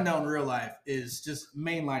Howie Mandel in real life is just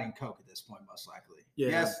mainlining coke at this point, most likely. Yeah.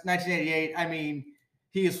 Yes, 1988. I mean,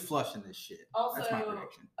 he is flushing this shit. Also, that's my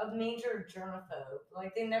prediction. A major germaphobe.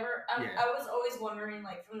 Like they never. I was always wondering,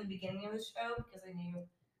 like from the beginning of the show, because I knew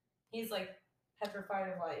he's like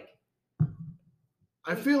petrified of like.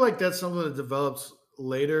 I feel like that's something that develops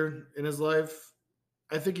later in his life.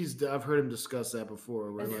 I think I've heard him discuss that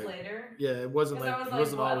before. Where Is like, it later? yeah, it wasn't Because like I was he like,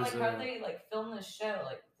 wasn't well, I'm always like, there. how they like film this show,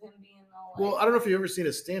 like him being all like. Well, I don't know if you've ever seen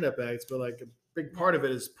his stand-up acts, but like a big part of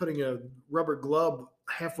it is putting a rubber glove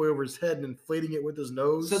halfway over his head and inflating it with his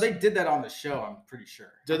nose. So they did that on the show, I'm pretty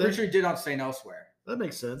sure. Did I'm they? pretty sure he did on St. Elsewhere. That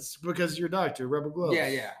makes sense because you're a doctor, rubber gloves.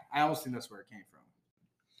 Yeah. I almost think that's where it came from.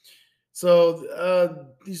 So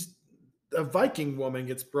a Viking woman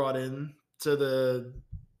gets brought in to the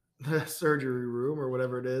surgery room or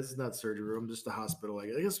whatever it is. Not surgery room, just the hospital.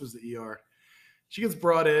 I guess it was the ER. She gets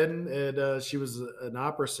brought in, and she was an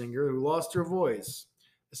opera singer who lost her voice.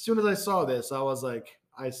 As soon as I saw this, I was like,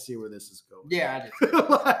 I see where this is going. Yeah, I did.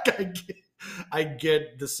 Like, I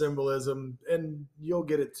get the symbolism, and you'll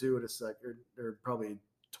get it too in a second, or probably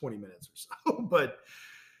 20 minutes or so. But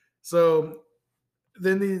so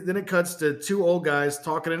then it cuts to two old guys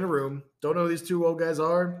talking in a room. Don't know who these two old guys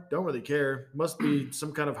are. Don't really care. Must be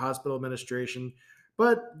some kind of hospital administration.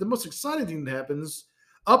 But the most exciting thing that happens,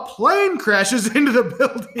 a plane crashes into the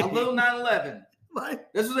building. A little 9/11. Like,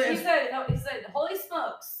 He said, "Holy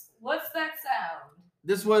smokes, what's that sound?"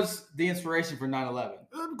 This was the inspiration for 9/11.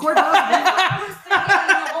 quite possibly. I was thinking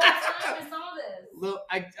the whole time I saw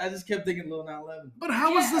this. I just kept thinking little 9/11. But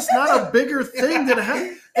how is this not a bigger thing that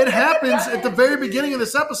it happens at the very beginning of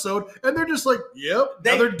this episode, and they're just like, "Yep,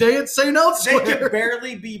 another day at St. Elsewhere." They could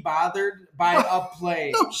barely be bothered by a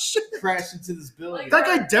plane Oh shit! crash into this building. That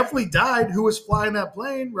guy definitely died. Who was flying that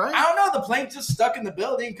plane, right? I don't know. The plane just stuck in the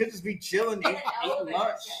building. Could just be chilling, In an eating elevator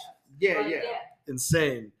lunch. shaft. Yeah. Like,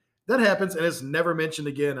 Insane. That happens, and it's never mentioned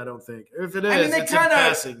again. I don't think. If it is, I mean, they it's in kinda-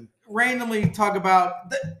 passing. Randomly talk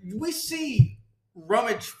about we see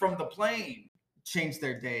rummage from the plane change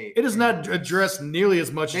their day. It is not addressed nearly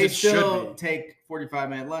as much They as it should still be. take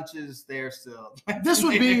 45-minute lunches. They're still. This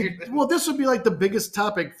would be like the biggest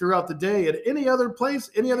topic throughout the day at any other place,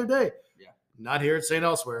 any other day. Yeah. Not here at St.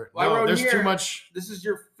 Elsewhere. Well, I No, wrote there's here- too much. This is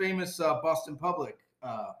your famous Boston Public.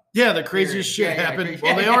 Yeah, the craziest shit Yeah, happened. crazy-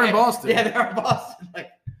 Well, they are in Boston. Yeah, they are in Boston.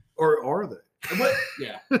 Like, Or are they? what?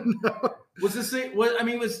 Yeah. No. Was this thing? What I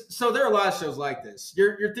mean was so there are a lot of shows like this.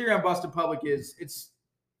 Your theory on Boston Public is it's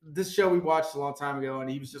this show we watched a long time ago, and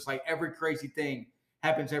he was just like every crazy thing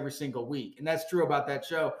happens every single week, and that's true about that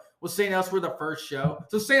show. Was St. Elsewhere the first show?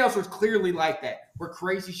 So St. Elsewhere's clearly like that, where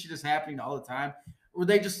crazy shit is happening all the time. Were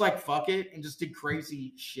they just like fuck it and just did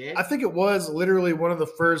crazy shit? I think it was literally one of the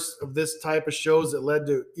first of this type of shows that led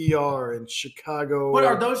to ER in Chicago. But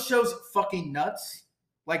are those shows fucking nuts?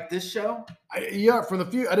 Like this show? From the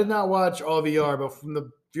few, I did not watch all of ER, but from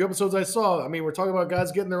the few episodes I saw, I mean, we're talking about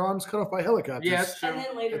guys getting their arms cut off by helicopters. Yeah, that's true. And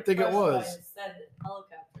then later, I think it crushed by was. a said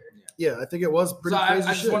helicopter. Yeah, I think it was pretty So crazy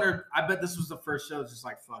I just shit. wondered. I bet this was the first show. It's just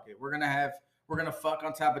like fuck it. We're gonna fuck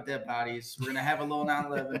on top of dead bodies. We're gonna have a little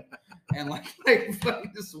 9/11 and like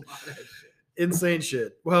fucking just watch that shit. Insane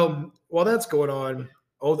shit. Well, while that's going on,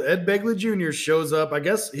 old Ed Begley Jr. shows up. I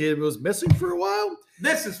guess he was missing for a while.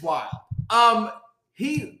 This is wild.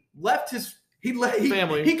 He left his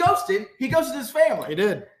Family. He ghosted his family. He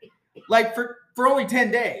did. Like for only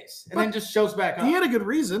 10 days, and then just shows back up. He had a good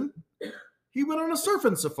reason. He went on a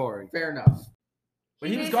surfing safari. Fair enough. But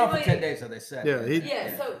he was gone for basically- 10 days, so they said. Yeah,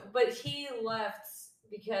 Yeah, but he left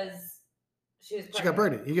because she was pregnant. She got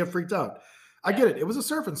pregnant. He got freaked out. I get it. It was a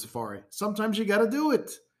surfing safari. Sometimes you got to do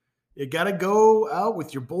it. You got to go out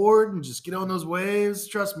with your board and just get on those waves.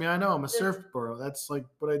 Trust me, I know. I'm a surf bro. That's like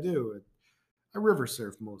what I do. I river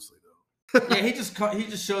surf mostly, though. Yeah, he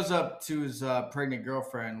just shows up to his pregnant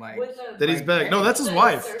girlfriend like With a- That he's like, back. No, that's his With a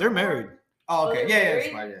wife. They're surfboard? married. Oh, okay. they're Yeah, married?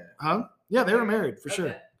 that's fine. Yeah. Huh? Yeah, they were married for sure.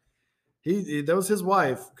 Okay. He that was his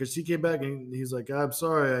wife because she came back and he's like, I'm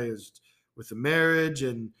sorry, I was with the marriage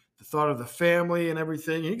and the thought of the family and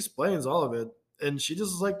everything. He explains all of it, and she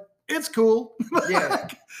just is like, it's cool. Yeah.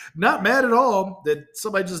 Not mad at all that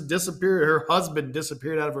somebody just disappeared. Her husband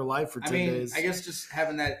disappeared out of her life for 10 I mean, days. I guess just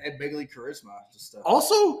having that Ed Begley charisma, just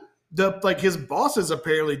Also, his bosses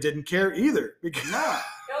apparently didn't care either because nah.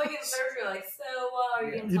 Go get surgery, like, so, are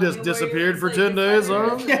you gonna You tell just me where disappeared for like, 10 days,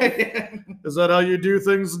 huh? Yeah. is that how you do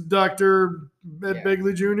things, Dr. Ed Yeah.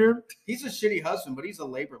 Begley Jr.? He's a shitty husband, but he's a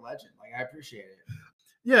labor legend. Like I appreciate it.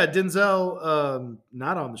 Yeah, Denzel,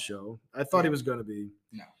 not on the show. I thought he was going to be.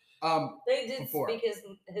 They did Before. speak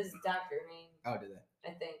his doctor name, Oh, did they?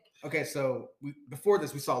 I think. Okay, so before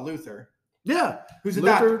this, we saw Luther, Yeah, who's a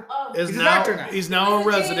doctor. Oh, is He's a now doctor now. he's now a He's a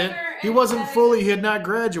resident. janitor He and wasn't has- fully. He had not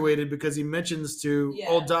graduated because he mentions to Yeah.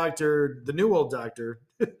 old doctor, the new old doctor,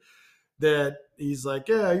 that he's like,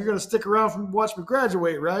 yeah, you're gonna stick around and watch me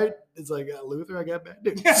graduate, right? It's like Luther, I got bad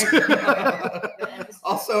news.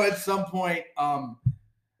 Also, at some point,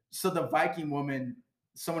 so the Viking woman,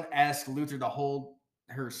 someone asked Luther to hold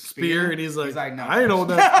her spear, and he's like no, I ain't know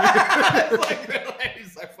that.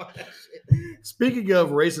 He's like, fuck that shit. Speaking of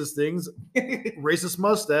racist things, racist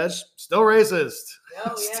mustache, still racist.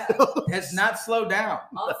 Oh yeah, has not slowed down.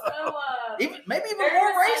 Also, maybe even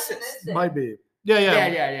more racist. misogynistic. Might be.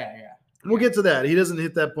 Yeah. We'll get to that. He doesn't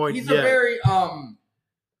hit that point He's yet. a very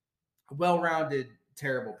well-rounded,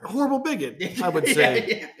 terrible person. Horrible bigot, I would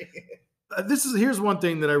say. Here's one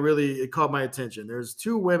thing that it caught my attention. There's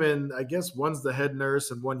two women. I guess one's the head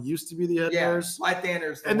nurse and one used to be the head nurse.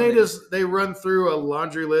 Lythander's and they run through a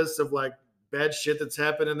laundry list of like bad shit that's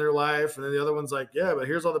happened in their life, and then the other one's like, yeah, but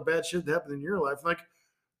here's all the bad shit that happened in your life. I'm like,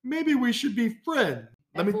 maybe we should be friends.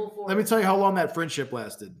 Let me tell you how long that friendship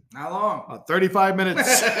lasted. How long? About 35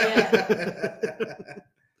 minutes. That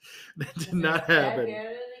did not happen.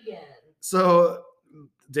 So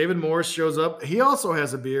David Morse shows up. He also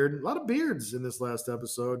has a beard. A lot of beards in this last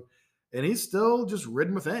episode, and he's still just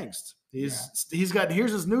ridden with angst. Here's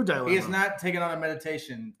his new dilemma. He has not taken on a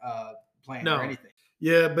meditation plan or anything.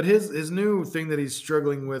 Yeah, but his new thing that he's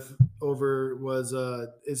struggling with over was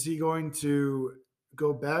is he going to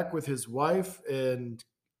go back with his wife and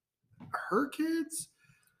her kids?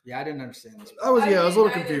 Yeah, I didn't understand this. I was a little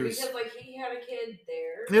confused. Because like he had a kid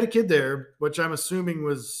there. He had a kid there, which I'm assuming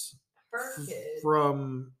was her kid.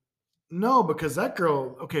 Because that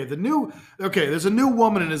girl, there's a new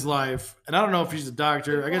woman in his life, and I don't know if she's a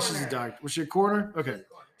doctor. I guess she's a doctor. Was she a coroner? Okay.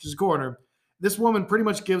 She's a coroner. This woman pretty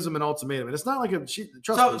much gives him an ultimatum, and it's not like she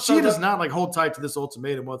does not like hold tight to this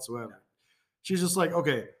ultimatum whatsoever. She's just like,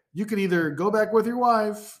 okay, you can either go back with your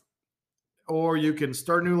wife, or you can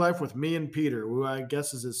start a new life with me and Peter, who I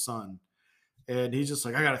guess is his son. And he's just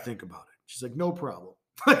like, I got to think about it. She's like, no problem.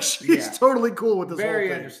 Like she's totally cool with this. Very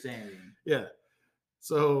whole thing. Understanding. Yeah.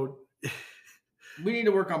 So we need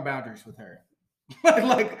to work on boundaries with her,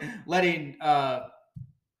 like letting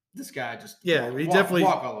this guy just he definitely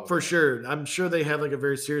walk all over. For sure. I'm sure they had like a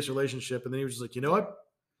very serious relationship, and then he was just like, you know what?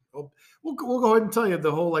 We'll go ahead and tell you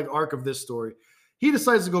the whole like arc of this story. He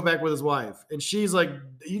decides to go back with his wife, and she's like,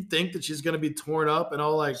 you think that she's gonna be torn up and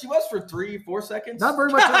all like she was for 3-4 seconds? Not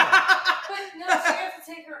very much. But no, she has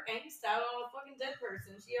to take her angst out on a fucking dead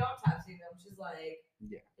person. She autopsied him. She's like,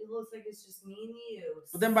 it looks like it's just me and you.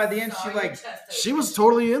 But then by the end, she was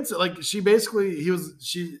totally into like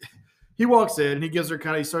he walks in and he gives her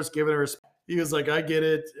he starts giving her. He was like, I get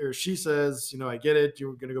it, or she says, I get it.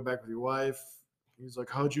 You're gonna go back with your wife. He's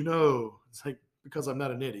like, how'd you know? It's like, because I'm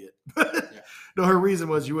not an idiot. No, her reason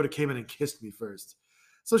was you would have came in and kissed me first.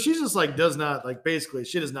 So she just like does not like basically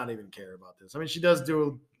she does not even care about this. I mean, she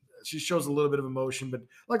shows a little bit of emotion, but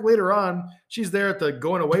like later on, she's there at the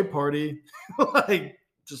going away party. Like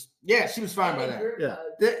she was fine by that. Yeah.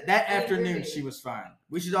 That afternoon she was fine.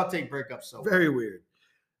 We should all take breakups so very weird.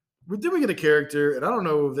 Then we get a character, and I don't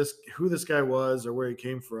know who this guy was or where he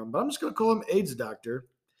came from, but I'm just gonna call him AIDS Doctor.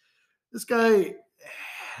 This guy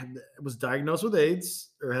was diagnosed with AIDS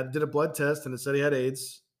or did a blood test and it said he had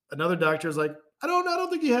AIDS. Another doctor is like, I don't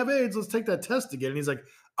think you have AIDS. Let's take that test again. And he's like,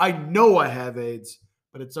 I know I have AIDS,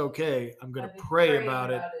 but it's okay. I'm going to pray about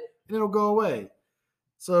it and it'll go away.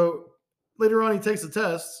 So later on, he takes the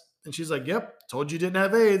test and she's like, yep, told you didn't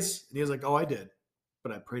have AIDS. And he was like, oh, I did,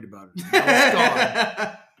 but I prayed about it. And I was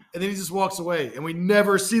gone. And then he just walks away and we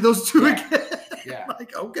never see those two again. Yeah.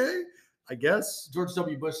 Like, okay. I guess George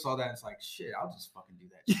W. Bush saw that and it's like, shit, I'll just fucking do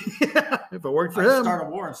that shit. Yeah, if it worked for him. Start a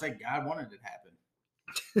war and say God wanted it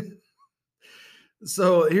to happen.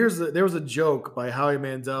 So there was a joke by Howie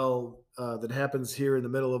Mandel that happens here in the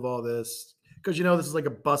middle of all this. Because this is like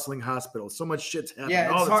a bustling hospital. So much shit's happening.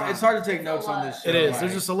 Yeah, it's hard to take notes on this show. It is. Right?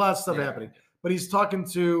 There's just a lot of stuff happening. But he's talking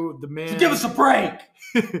to the man. So give us a break.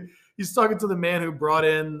 He's talking to the man who brought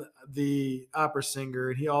in the opera singer,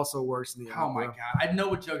 and he also works in the opera. Oh my god! I know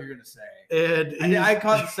what joke you're gonna say. And I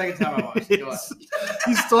caught it the second time I watched it. Go ahead.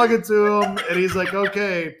 He's talking to him, and he's like,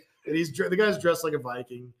 "Okay." And the guy's dressed like a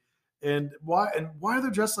Viking. And why are they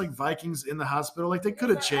dressed like Vikings in the hospital? Like they could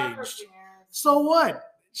have changed. So what?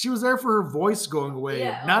 She was there for her voice going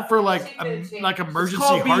away, not for like emergency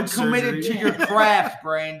heart surgery. Committed to your craft,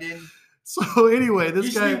 Brandon. So anyway,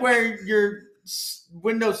 this guy should be wearing your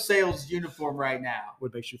Windows sales uniform right now.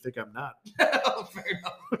 What makes you think I'm not? Oh, fair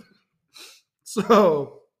enough.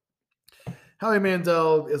 So Howie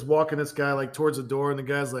Mandel is walking this guy like towards the door, and the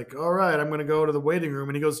guy's like, all right, I'm going to go to the waiting room.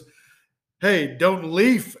 And he goes, hey, don't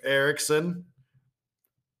leave, Erickson.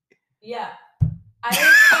 Yeah. I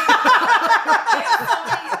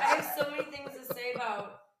have so many things to say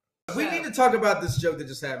about. We need to talk about this joke that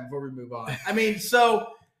just happened before we move on. I mean, so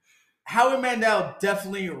Howie Mandel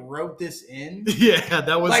definitely wrote this in. Yeah,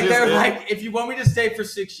 that was like his they're thing. like, if you want me to stay for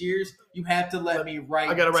 6 years, you have to let me write.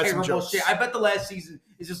 I gotta write some terrible jokes. shit. I bet the last season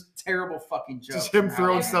is just terrible fucking jokes. Just him from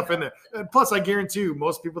throwing Howie stuff in there. And plus, I guarantee you,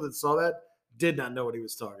 most people that saw that did not know what he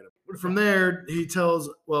was talking about. From there, he tells,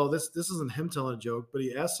 well, this isn't him telling a joke, but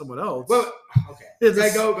he asked someone else. Well, okay. Go with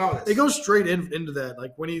this. They go straight into that.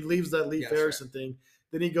 Like when he leaves that Lee Yeah, Harrison thing,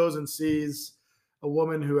 then he goes and sees a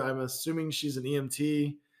woman who I'm assuming she's an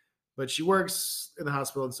EMT, but she works in the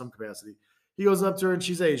hospital in some capacity. He goes up to her and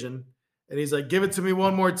she's Asian. And he's like, give it to me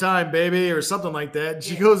one more time, baby, or something like that. And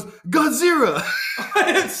she goes, Godzilla.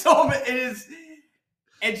 It is.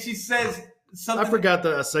 And she says something. I forgot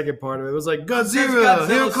the second part of it. It was like, Godzilla Godzilla,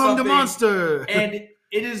 here come the something. monster. And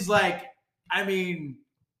it is like, I mean,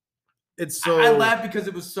 it's so. I laughed because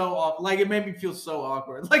it was so awkward. Like, it made me feel so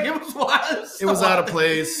awkward. Like, it was wild. It was out of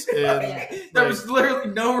place. And there was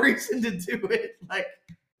literally no reason to do it. Like,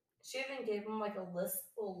 she even gave him like a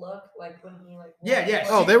listful look, like when he like. Yeah.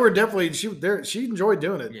 Oh, they were definitely she enjoyed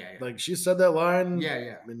doing it. Yeah. Like she said that line.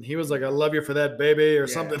 Yeah. And he was like, "I love you for that, baby," or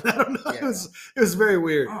something. I don't know. Yeah. It was very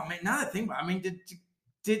weird. Oh man, now that I think about it, I mean,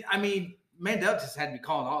 did Mandel just had to be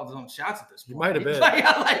calling all his own shots at this point. He might have been.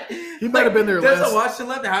 He might have been there last. Denzel Washington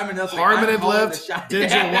left. Harmon had left.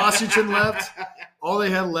 Denzel Washington left. All they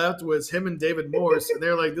had left was him and David Morse, and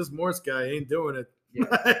they're like, "This Morse guy ain't doing it."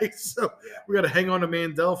 Yeah. So we got to hang on to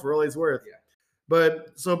Mandel for all he's worth. Yeah.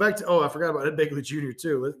 But so back to I forgot about Ed Begley Jr.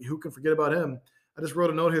 too. Who can forget about him? I just wrote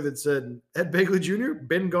a note here that said Ed Begley Jr.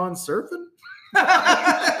 been gone surfing.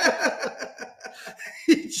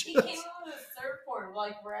 He came on a surfboard,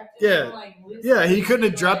 like wrapped in like loose. Yeah, he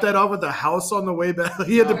couldn't have dropped that off at the house on the way back.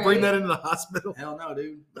 He had to bring that into the hospital. Hell no,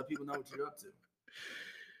 dude. Let people know what you're up to.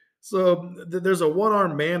 So there's a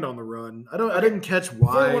one-armed man on the run. I didn't catch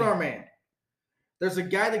why. For one-armed man. There's a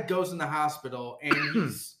guy that goes in the hospital and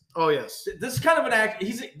he's oh yes. This is kind of an act.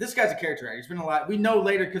 This guy's a character actor. He's been a lot. We know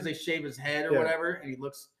later because they shave his head or whatever, and he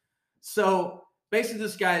looks. So basically,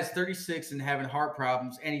 this guy is 36 and having heart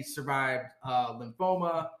problems, and he survived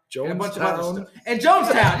lymphoma and a bunch of other stuff. And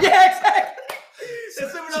Jonestown, yeah, exactly.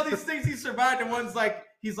 And some of all these things he survived, and one's like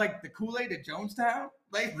he's like the Kool-Aid at Jonestown.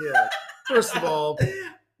 Like, yeah. First of all.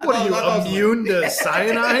 What are you, immune to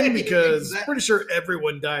cyanide? Because exactly. Pretty sure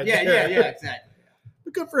everyone died. Yeah, exactly.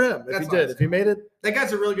 But good for him if he did. If he made it. That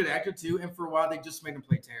guy's a really good actor too. And for a while, they just made him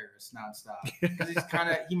play terrorist nonstop. Because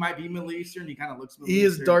he might be Middle Eastern. He kind of looks Middle Eastern. He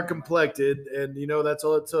is dark complected. And, that's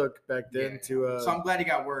all it took back then to. So I'm glad he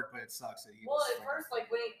got work, but it sucks that he Well, at first, like,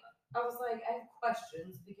 I was like, I have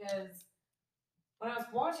questions because when I was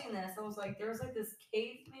watching this, I was like, there was like this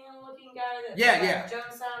caveman looking guy that.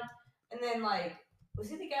 Jonestown. And then, like, was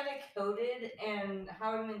he the guy that coded and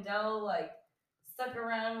Howie Mandel like stuck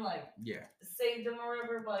around saved him or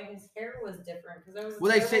whatever? But like his hair was different because there was. Well,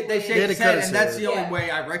 they shaved his head, and that's the only way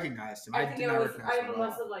I recognized him. I did not recognize him. I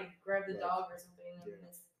must have like grabbed the dog or something and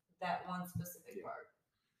missed that one specific part.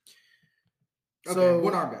 Okay, so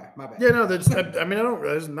one-armed guy. My bad. Yeah, no, there's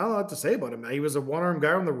not a lot to say about him. He was a one-armed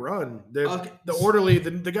guy on the run. The orderly,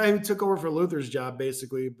 the guy who took over for Luther's job,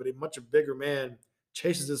 basically, but a much bigger man.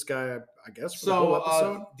 Chases this guy, I guess. For the whole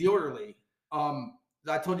episode. The orderly.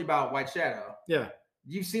 I told you about White Shadow. Yeah.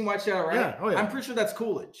 You've seen White Shadow, right? Yeah. Oh, yeah. I'm pretty sure that's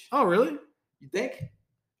Coolidge. Oh, really? You think?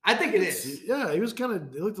 I think it is. Yeah, he was kind of.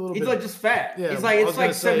 He looked a little. He's bit. Like just fat. Yeah. He's like it's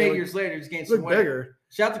like 7-8 years later. He's gained some weight. Bigger.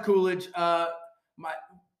 Shout out to Coolidge. One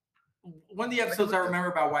of the episodes I remember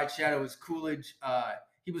about White Shadow is Coolidge.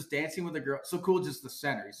 He was dancing with a girl. So Coolidge is the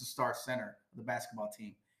center. He's the star center of the basketball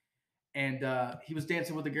team, and he was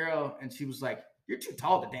dancing with a girl, and she was like, "You're too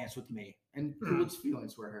tall to dance with me." And Coolidge's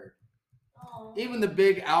feelings were hurt. Oh. Even the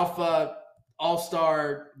big alpha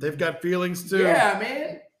all-star. They've got feelings too. Yeah,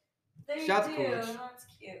 man. They Shout do. That's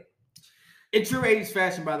cute. In true 80s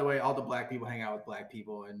fashion, by the way, all the black people hang out with black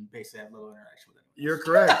people and basically have little interaction with them. You're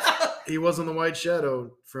correct. He was on the White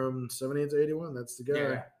Shadow from 78 to 81. That's the guy.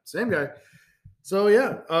 Yeah. Same guy. So,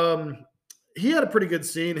 yeah. He had a pretty good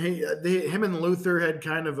scene. Him and Luther had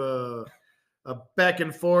kind of a back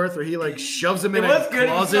and forth where he like shoves him in a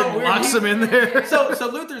closet and locks him in there. So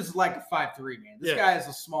Luther's like a 5'3" man. This guy is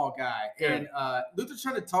a small guy. Yeah. And Luther's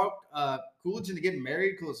trying to talk Coolidge into getting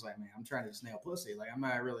married. Coolidge's like, man, I'm trying to just nail pussy. Like, I'm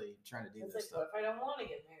not really trying to do this stuff. What if I don't want to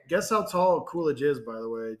get married? Guess how tall Coolidge is, by the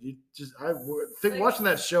way. I think watching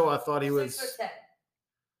that show, I thought he was 6'10".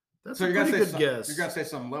 That's so a pretty good guess. You're gonna say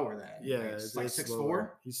something lower than that. Yeah, it's like 6'4".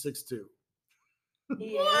 He's 6'2".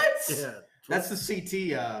 What? Yeah, that's the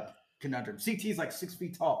CT conundrum. CT is like 6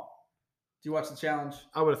 feet tall. Do you watch the challenge?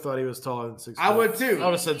 I would have thought he was taller than 6'4". I would too. I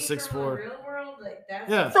would have said 6'4". Real world Like, that's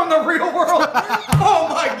Yeah. From the real world. Oh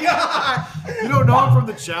my god. You don't know him from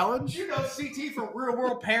the challenge? You know CT from Real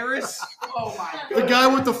World Paris? Oh my god. The guy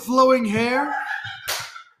with the flowing hair?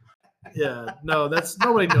 Yeah, no, that's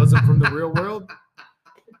nobody knows him from the real world.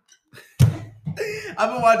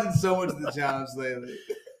 I've been watching so much of the challenge lately.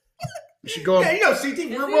 You should go. Yeah, you know CT Is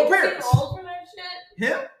Real he World too Paris. old for that shit?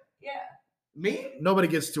 Him? Yeah. Me? Nobody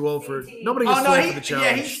gets too old for CT. nobody gets Oh too no, old for the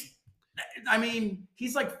challenge. I mean,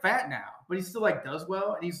 he's like fat now, but he still like does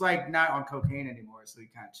well, and he's like not on cocaine anymore, so he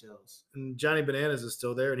kind of chills. And Johnny Bananas is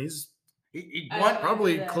still there, and he's He I won. don't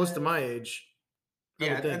probably Yeah. close to my age.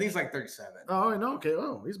 Yeah, I think. think he's like 37. Oh, I know. Okay.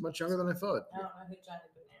 Oh, he's much younger than I thought. I don't know who Johnny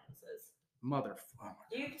Bananas is. Motherfucker.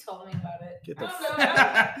 You told me about it. Get I the don't know.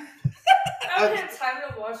 I don't have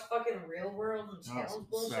time to watch fucking Real World and challenge sorry.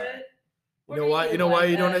 bullshit. You know why? You know why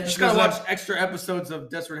you don't? Just gotta watch extra episodes of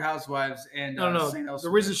Desperate Housewives and No. St. The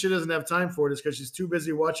Elsewhere. reason she doesn't have time for it is because she's too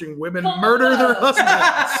busy watching women Columbo. murder their husbands. No,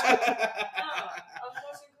 I was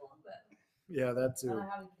watching Columbo. Yeah, that I don't too. know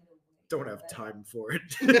how to get away Don't from have that. time for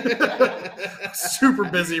it. Super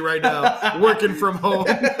busy right now, working from home.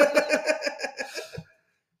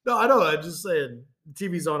 No, I know. I'm just saying,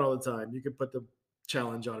 TV's on all the time. You could put the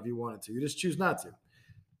challenge on if you wanted to. You just choose not to.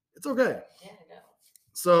 It's okay. Yeah, I know.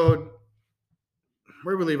 So,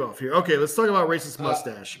 where do we leave off here? Okay, let's talk about racist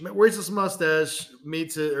mustache. Racist mustache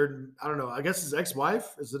meets it, or I don't know. I guess his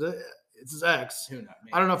ex-wife. Is it? It's his ex. Who knows?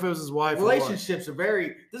 I don't know if it was his wife. Or what. Relationships are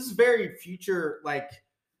very. This is very future, like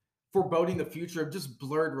foreboding the future of just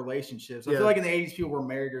blurred relationships. I Yeah. feel like in the 80s, people were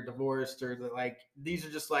married or divorced, or like these are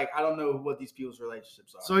just like I don't know what these people's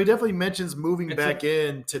relationships are. So he definitely mentions moving It's back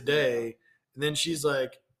in today, and then she's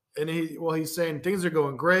like, and he's saying things are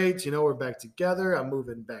going great. You know, we're back together. I'm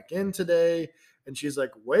moving back in today, and she's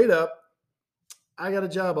like, wait up, I got a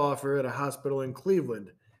job offer at a hospital in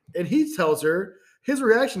Cleveland, and he tells her his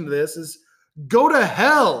reaction to this is, go to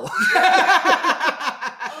hell.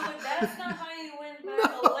 Oh, but that's not how you win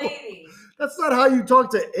back a lady. That's not how you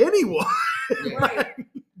talk to anyone. Right.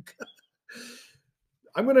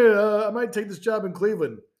 I might take this job in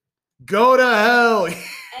Cleveland. Go to hell.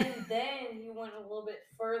 And then you went a little bit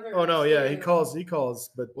further. Oh no, yeah, he to- calls,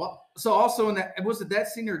 but Well, so also in that was it that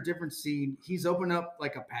scene or a different scene? He's opened up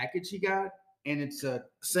like a package he got, and it's a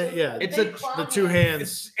It's the two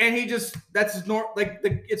hands and he just that's his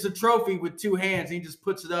it's a trophy with two hands. And he just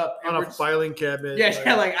puts it up and on we're a just- filing cabinet.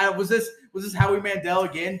 Yeah, like was this Howie Mandel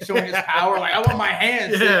again showing his power? Like I want my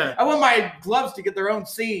hands. Yeah. I want my gloves to get their own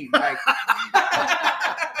scene. Like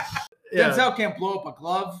yeah. Denzel can't blow up a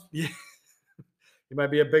glove. He might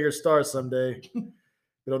be a bigger star someday.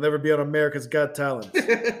 It'll never be on America's Got Talent.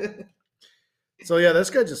 So yeah, this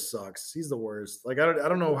guy just sucks. He's the worst. Like I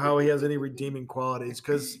don't know how he has any redeeming qualities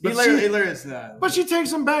because He literally is. but she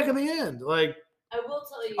takes him back in the end. Like I will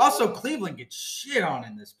tell you. Also, Cleveland gets shit on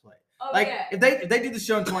in this play. Oh, Like yeah. if they do the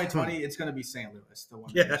show in 2020, it's gonna be St. Louis, the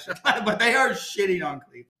one. Yeah. But they are shitting on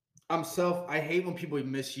Cleveland. I hate when people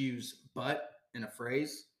misuse "but" in a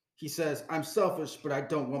phrase. He says, "I'm selfish, but I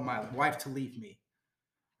don't want my wife to leave me,"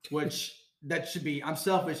 which that should be, "I'm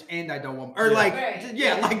selfish and I don't want," or Yeah. like, Right.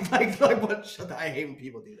 yeah, like what? I hate when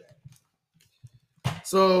people do that.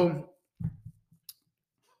 so.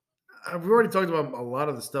 We've already talked about a lot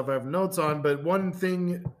of the stuff I have notes on, but one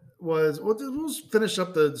thing was we'll finish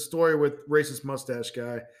up the story with racist mustache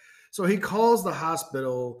guy. So he calls the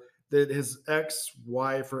hospital that his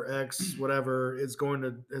ex-wife or ex whatever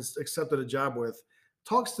has accepted a job with,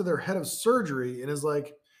 talks to their head of surgery and is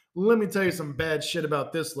like, let me tell you some bad shit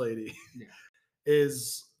about this lady. Yeah.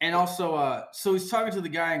 And also, so he's talking to the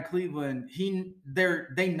guy in Cleveland.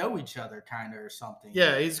 They know each other kind of or something.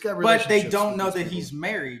 Yeah, he's got But they relationships don't with know these that people. he's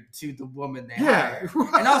married to the woman they Yeah, hired.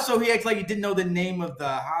 And also, he acts like he didn't know the name of the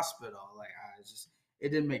hospital. Like, it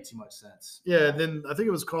didn't make too much sense. Yeah, then I think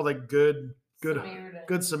it was called like Good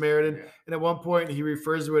Samaritan. Yeah. And at one point he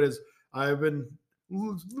refers to it as, I've been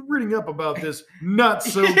reading up about this not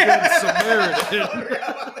so good Samaritan.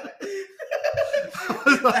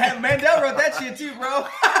 Mandel wrote that shit too, bro.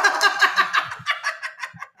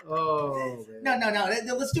 Oh man.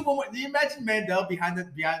 No. Let's do one more. Can you imagine Mandel behind the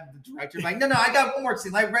director? Like, no, I got one more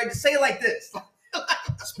scene. Like, right, say it like this.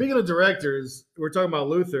 Speaking of directors, we're talking about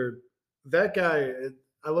Luther. That guy,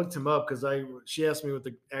 I looked him up because she asked me what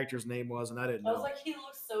the actor's name was, and I didn't I was know. like, he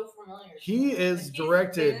looks so familiar. He is Like,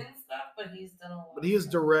 directed. He's been in stuff, but he's done a lot. But he has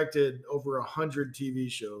directed over 100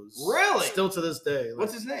 TV shows. Really? Still to this day. Like,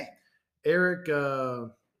 What's his name? Eric,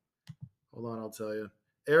 hold on, I'll tell you.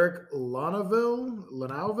 Eric Lanauville?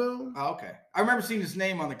 Oh, okay. I remember seeing his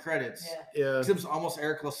name on the credits. Yeah. Yeah. 'Cause it was almost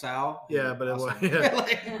Eric LaSalle. Yeah, but it was- Awesome. yeah.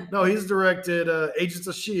 Like- No, he's directed Agents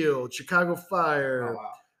of S.H.I.E.L.D., Chicago Fire,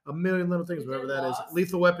 oh, A Million Little Things, He whatever did that is. Lost.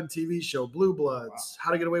 Lethal Weapon TV show, Blue Bloods, Wow.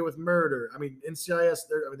 How to Get Away with Murder. I mean, NCIS.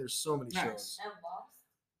 There's so many Nice. shows. And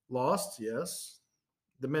Lost. Lost, yes.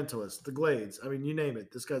 The Mentalist, The Glades. I mean, you name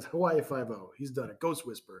it. This guy's Hawaii Five-0. He's done it. Ghost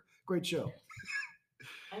Whisperer, great show.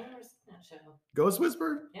 I've never seen that show. Ghost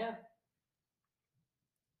Whisperer? Yeah,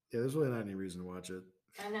 Yeah, there's really not any reason to watch it.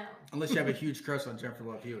 I know. Unless you have a huge crush on Jennifer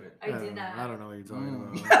Love Hewitt. I did not. I don't know what you're talking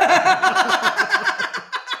about.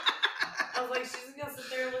 I was like, she's gonna sit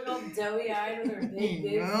there and look all doughy-eyed with her big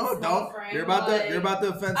boobs. No, and small don't. frame, You're about like, to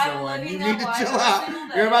offend I'm someone. living You that need to life chill every out.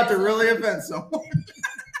 single You're about to day. really offend someone.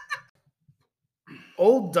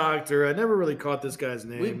 Old Doctor. I never really caught this guy's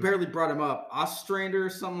name. We barely brought him up. Ostrander or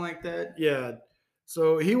something like that. Yeah.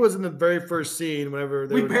 So he was in the very first scene whenever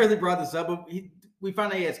they We were, barely brought this up. But we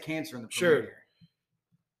found out he has cancer in the Sure. premiere.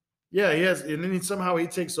 Yeah, he has, and then somehow he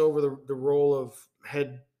takes over the role of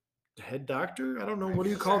head doctor. I don't know, what do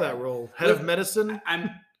you call that role? Head of medicine. I'm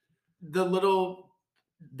the little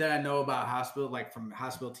that I know about hospital, like from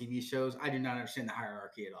hospital TV shows. I do not understand the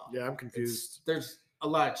hierarchy at all. Yeah, I'm confused. There's a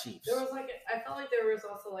lot of chiefs. There was like, I felt like there was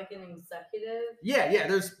also like an executive. Yeah.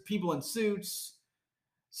 There's people in suits.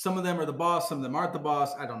 Some of them are the boss. Some of them aren't the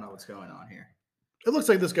boss. I don't know what's going on here. It looks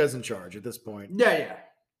like this guy's in charge at this point. Yeah.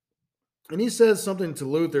 And he says something to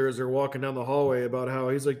Luther as they're walking down the hallway about how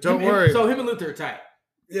he's like, "Don't worry." So him and Luther are tight.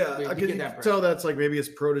 yeah, we I get can that tell that's like maybe his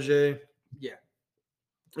protege. Yeah.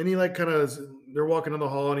 And he like kind of, they're walking down the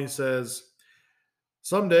hall and he says,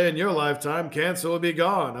 "Someday in your lifetime, cancer will be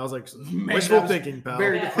gone." I was like, Man, wishful that was thinking, pal.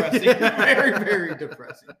 Very Yeah. depressing. Very, very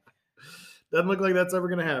depressing. Doesn't look like that's ever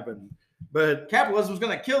going to happen. But Capitalism's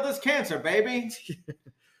gonna kill this cancer, baby.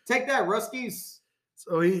 Take that, Ruskies.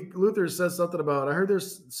 so Luther says something about, "I heard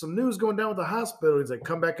there's some news going down with the hospital." He's like,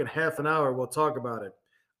 "Come back in half an hour. We'll talk about it."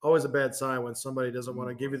 Always a bad sign when somebody doesn't want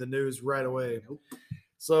to give you the news right away. Nope.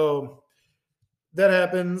 So that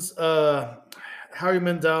happens. Howie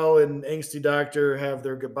Mandel and Angsty Doctor have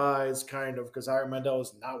their goodbyes, kind of, because Howie Mandel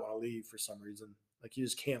does not want to leave for some reason. Like, he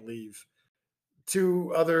just can't leave.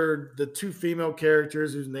 The two female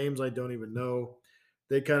characters whose names I don't even know,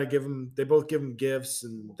 they both give him gifts,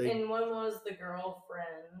 and And one was the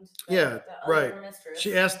girlfriend. Yeah, the right. other mistress.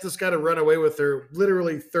 she asked this guy to run away with her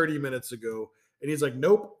literally 30 minutes ago, and he's like,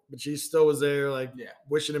 "Nope," but she still was there, like, Yeah.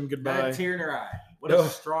 wishing him Not goodbye. a tear in her eye. What No. a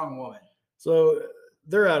strong woman. So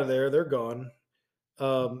they're out of there. They're gone.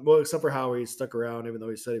 Well, except for Howie, stuck around, even though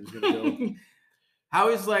he said he was going to go.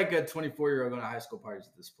 Howie's like a 24-year-old going to high school parties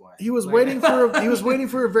at this point. He was Like- waiting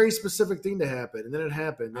for a very specific thing to happen, and then it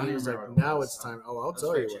happened. I And don't he was like, remember what it "Now was, it's so time." Oh, I'll let's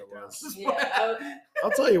tell you write what it it was. Yeah.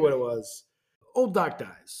 I'll tell you what it was. Old Doc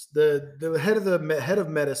dies. The head of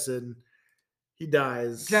medicine. He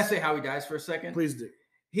dies. Can I say how he dies for a second? Please do.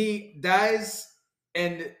 He dies,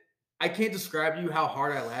 and I can't describe to you how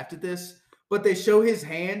hard I laughed at this, but they show his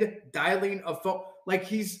hand dialing a phone. Like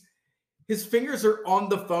his fingers are on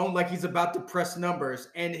the phone like he's about to press numbers,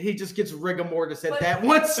 and he just gets rigor mortis at But- that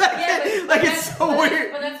 1 second. Yeah, like it's so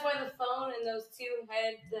weird. But that's why the phone and those two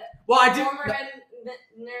head. Well, I did. Former head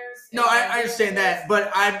nurse. No, I understand that,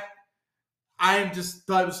 but I just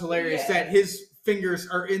thought it was hilarious Yeah. that his fingers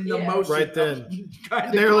are in the Yeah. motion. Right of then.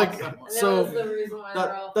 trying to They're call like- someone. And that So, was the reason why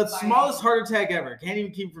they're all the fighting. smallest heart attack ever. Can't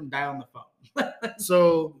even keep from dying on the phone.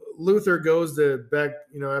 So Luther goes back,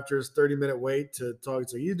 after his 30-minute wait to talk.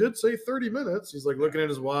 It's like, "You did say 30 minutes. He's like looking at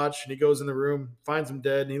his watch, and he goes in the room, finds him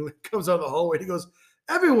dead, and he comes out of the hallway. And he goes,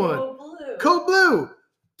 "Everyone, Oh, blue. Code Blue,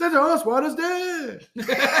 that's us. What is dead?"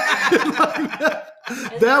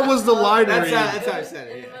 That was the line That's read. how I said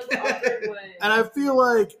it, In the yeah. most awkward way. And I feel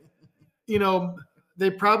like, they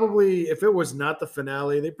probably, if it was not the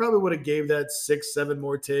finale, they probably would have gave that 6-7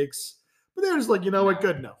 more takes. But they're just like, you know what,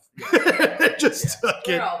 good enough. They just took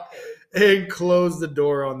We're it all paid. and closed the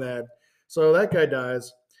door on that. So that guy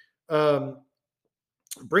dies.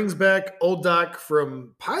 Brings back Old Doc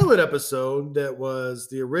from pilot episode that was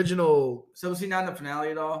the original. So was he not in the finale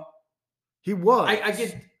at all? He was. I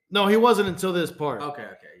get. No, he wasn't until this part. Okay, yeah.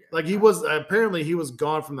 Like he was apparently he was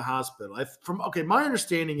gone from the hospital. My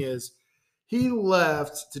understanding is he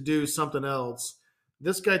left to do something else.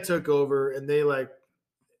 This guy took over, and they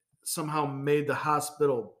somehow made the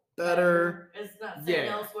hospital better. It's not saying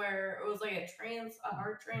Yeah. elsewhere. It was like a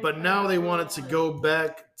heart transplant. But now they wanted to go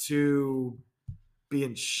back to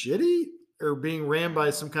being shitty or being ran by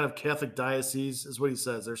some kind of Catholic diocese, is what he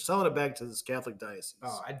says. They're selling it back to this Catholic diocese.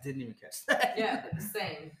 Oh, I didn't even catch that. Yeah,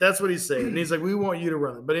 same. That's what he's saying. And he's like, "We want you to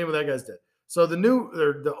run it." But anyway, that guy's dead. So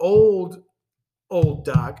the old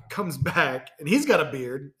Doc comes back, and he's got a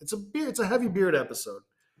beard. It's a heavy beard episode.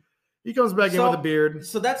 He comes back in with a beard.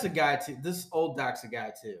 So that's a guy too. This Old Doc's a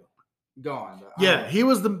guy too. Gone. Yeah, he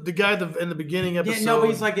was the guy in the beginning episode. Yeah, no, but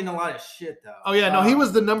he's like in a lot of shit though. Oh yeah, no, he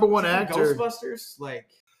was the number one actor. Ghostbusters, like,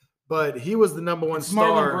 but he was the number one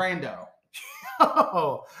star. Marlon Brando.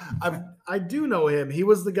 Oh, I do know him. He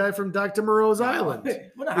was the guy from Dr. Moreau's Island.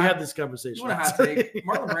 We had this conversation. What a hot take.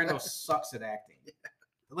 Marlon Brando sucks at acting.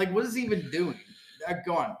 Like, what is he even doing?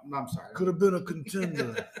 Go on. No, I'm sorry. Could have been a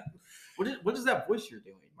contender. What is that voice you're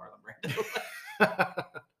doing, Marlon Brando?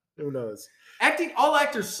 Who knows? All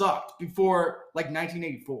actors sucked before like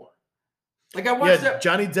 1984. Like I watched that.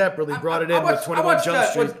 Johnny Depp really brought it in with 21 Jump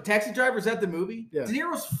Street. Taxi Driver, is that the movie? Yeah. De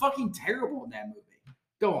Niro's fucking terrible in that movie.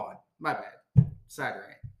 Go on. My bad. Side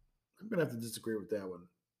rant. I'm going to have to disagree with that one.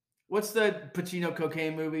 What's the Pacino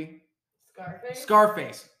cocaine movie?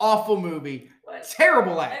 Scarface. Awful movie. What?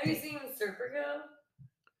 Terrible acting. Have you seen Serpico?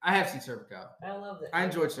 I have seen Serpico. I love it. I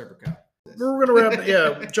enjoyed Serpico. We're going to wrap.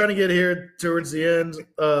 Yeah, trying to get here towards the end.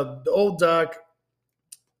 The old doc,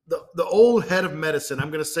 the old head of medicine. I'm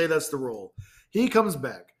going to say that's the role. He comes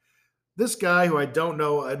back. This guy who I don't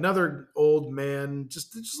know, another old man,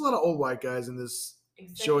 just a lot of old white guys in this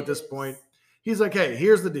show at this point. He's like, hey,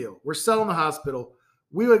 here's the deal. We're selling the hospital.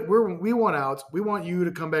 We want out. We want you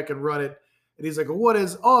to come back and run it. And he's like, well, what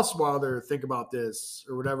does Osweiler think about this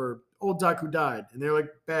or whatever? Old doc who died. And they're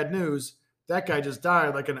like, bad news. That guy just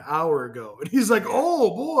died like an hour ago. And he's like,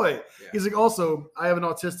 oh, boy. Yeah. He's like, also, I have an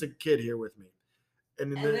autistic kid here with me.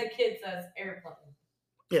 And the kid says airplane.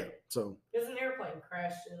 Yeah, so. There's an airplane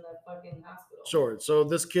crashed in the fucking hospital. Sure. So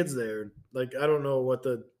this kid's there. Like, I don't know what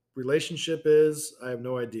the relationship is. I have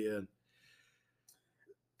no idea.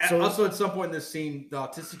 So, also, at some point in this scene, the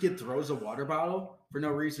autistic kid throws a water bottle for no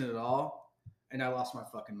reason at all. And I lost my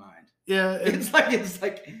fucking mind. Yeah. It's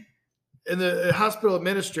like... And the hospital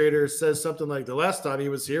administrator says something like, the last time he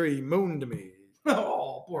was here, he mooned me.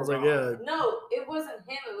 Oh, poor like, yeah. No, it wasn't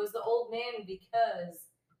him. It was the old man because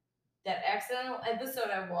that accidental episode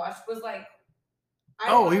I watched was like...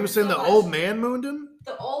 he was saying the old man mooned him?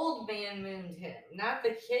 The old man mooned him, not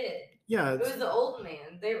the kid. Yeah. It was the old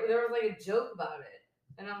man. There was like a joke about it.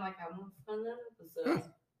 And I'm like, I'm going to find that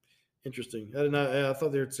episode. Interesting. I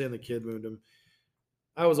thought they were saying the kid mooned him.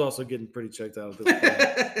 I was also getting pretty checked out at this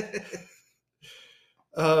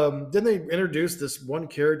point. Then they introduced this one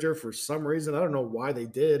character for some reason. I don't know why they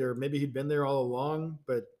did, or maybe he'd been there all along.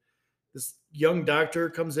 But this young doctor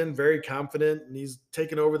comes in very confident, and he's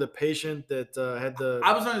taking over the patient that had the...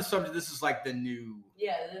 I was on the subject. This is like the new...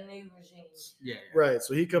 Yeah, the new regime. Yeah. Right.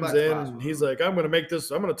 So he comes in, and he's like, I'm going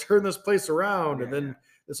to turn this place around. Yeah. And then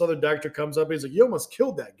this other doctor comes up, and he's like, you almost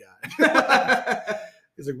killed that guy.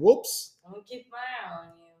 He's like, whoops. I'm going to keep my eye on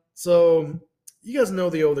you. So, you guys know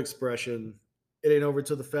the old expression, it ain't over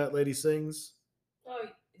till the fat lady sings? Oh,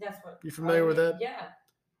 that's what... You familiar with that? Yeah.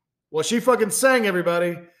 Well, she fucking sang,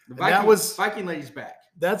 everybody. Viking lady's back.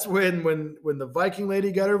 That's when the Viking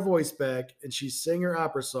lady got her voice back and she sang her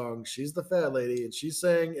opera song. She's the fat lady, and she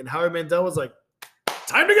sang, and Howie Mandel was like,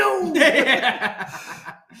 time to go! Yeah.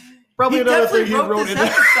 Probably he another thing he wrote in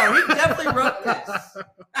episode. He definitely wrote this.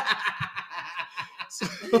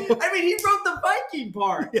 I mean, he wrote the Viking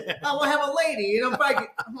part. Yeah. I will have a lady and a Viking.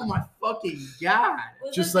 Oh my fucking god!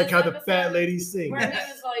 Just like how the fat lady sings. Where he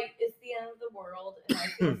was like, "It's the end of the world, and I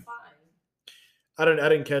feel fine." I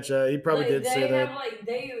didn't catch that. He probably did say that.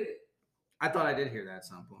 I thought I did hear that at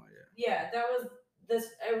some point. Yeah, that was this.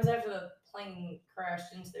 It was after the plane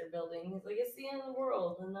crashed into their building. He's like, "It's the end of the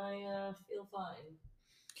world, and I feel fine."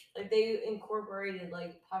 Like they incorporated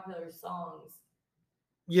like popular songs.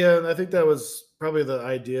 Yeah, and I think that was probably the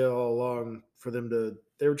idea all along for them to.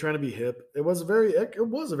 They were trying to be hip. It was a very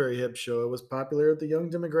hip show. It was popular with the young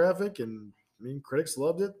demographic, and I mean, critics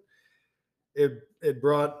loved it. It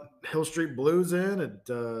brought Hill Street Blues in. It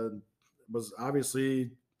was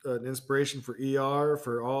obviously an inspiration for ER,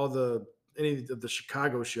 for any of the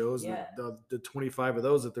Chicago shows. Yeah. The 25 of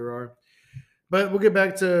those that there are. But we'll get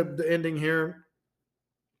back to the ending here.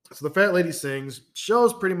 So the fat lady sings.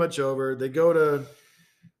 Show's pretty much over. They go to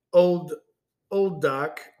old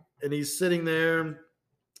Doc, and he's sitting there.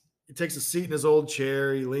 He takes a seat in his old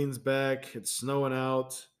chair. He leans back. It's snowing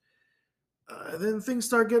out. Then things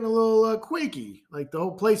start getting a little quaky. Like the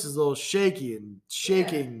whole place is a little shaky and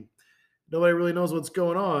shaking. Yeah. Nobody really knows what's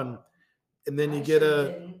going on. And then you get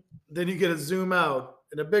a zoom out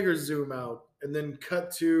and a bigger zoom out, and then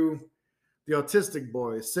cut to the autistic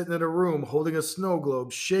boy sitting in a room holding a snow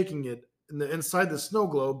globe, shaking it. And inside the snow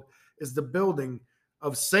globe is the building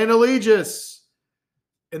of St. Eligius.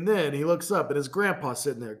 And then he looks up and his grandpa's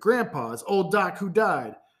sitting there. Grandpa's old Doc who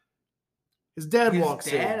died. His dad walks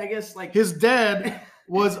in. I guess, like his dad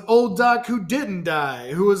was old Doc who didn't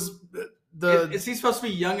die, who was Is he supposed to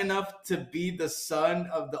be young enough to be the son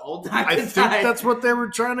of the old time? I think that's what they were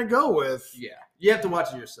trying to go with. Yeah, you have to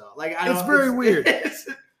watch it yourself. Like, it's very weird.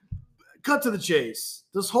 Cut to the chase.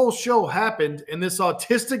 This whole show happened in this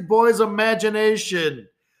autistic boy's imagination.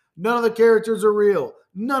 None of the characters are real.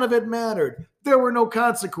 None of it mattered. There were no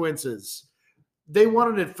consequences. They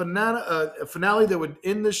wanted a finale that would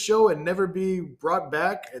end the show and never be brought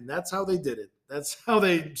back, and that's how they did it. That's how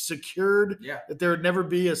they secured that there would never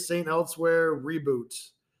be a St. Elsewhere reboot.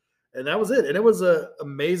 And that was it. And it was an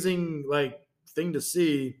amazing thing to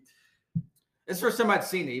see. It's the first time I'd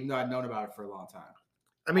seen it, even though I'd known about it for a long time.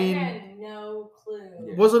 I mean, I had no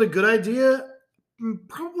clue. Was it a good idea?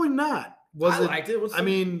 Probably not. I liked it. I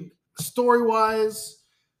mean, story-wise,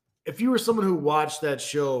 if you were someone who watched that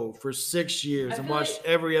show for 6 years and watched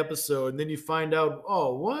every episode, and then you find out,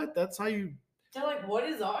 oh, what? That's how you... They're like, what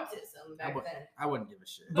is autism back then? I wouldn't give a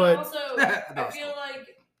shit. But also, I feel like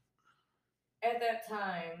at that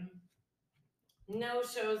time, no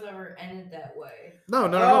shows ever ended that way. No.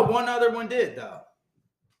 One other one did, though.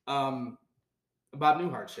 Bob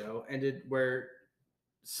Newhart show ended where...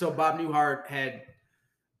 So Bob Newhart had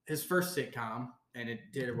his first sitcom, and it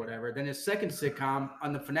did or whatever. Then his second sitcom,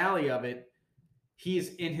 on the finale of it,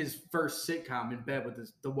 he's in his first sitcom in bed with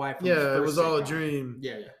the wife. From his first it was sitcom. all a dream.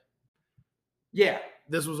 Yeah.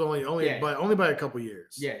 This was only by a couple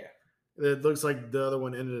years. Yeah. It looks like the other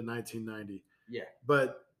one ended in 1990. Yeah.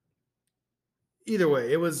 But either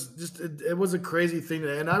way, it was a crazy thing.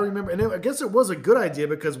 And I remember, and I guess it was a good idea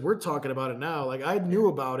because we're talking about it now. Like, I knew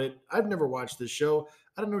about it. I've never watched this show.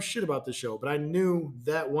 I don't know shit about the show, but I knew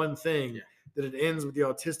that one thing that it ends with the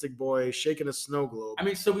autistic boy shaking a snow globe. I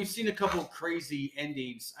mean, so we've seen a couple of crazy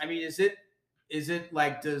endings. I mean, is it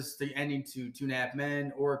like, does the ending to 2.5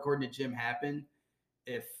 Men or According to Jim happen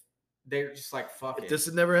if they're just like, fuck it? This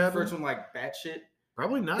had never happened? First one, like, batshit?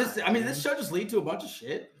 Probably not. This show just lead to a bunch of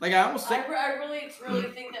shit. Like, I almost think... I really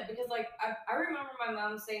think that because, like, I remember my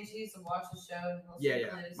mom saying she used to watch the show.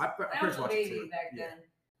 My I was a baby back then.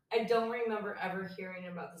 I don't remember ever hearing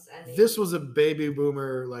about this ending. This was a baby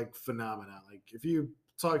boomer phenomenon. Like, if you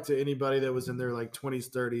talk to anybody that was in their 20s,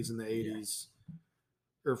 30s, in the 80s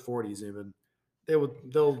or 40s, even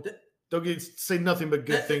they'll say nothing but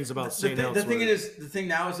good things about St. Elsewhere. The thing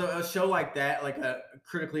now is a show like that, like a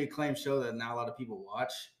critically acclaimed show that not a lot of people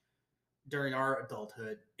watch during our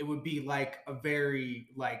adulthood. It would be like a very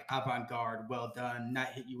avant-garde, well done, not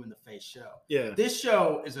hit you in the face show. Yeah, this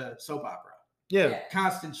show is a soap opera. Yeah.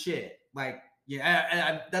 Constant shit.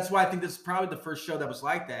 That's why I think this is probably the first show that was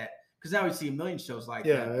like that. Because now we see a million shows like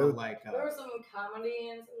that. But there was some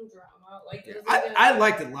comedy and some drama. I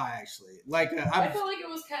liked it live, actually. I felt like it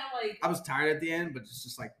was kind of like... I was tired at the end, but it's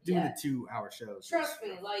just doing the 2-hour shows. Trust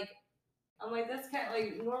me, I'm like, that's kind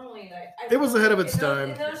of normally it was ahead of its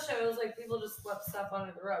time. In those shows, people just swept stuff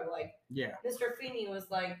under the rug. Mr. Feeney was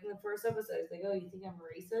in the first episode, he's like, oh, you think I'm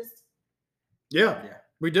racist? Yeah.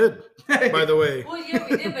 We did, by the way. Well, yeah,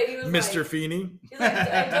 we did, but he was Mr. Feeney. He's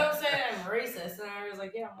like, don't say I'm racist. And I was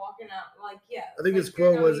like, yeah, I'm walking out. I'm like, yeah. I think his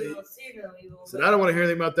quote was, he said, I don't want to hear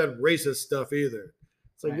anything about that racist stuff either.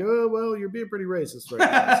 It's like, oh, well, you're being pretty racist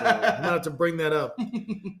right now. So I'm not to bring that up.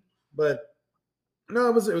 But no,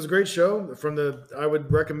 it was a great show. I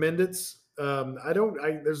would recommend it. It's going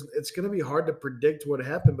to be hard to predict what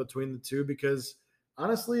happened between the two because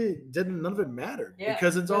honestly, none of it mattered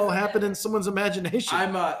because it's all happened in someone's imagination. You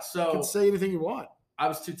can say anything you want. I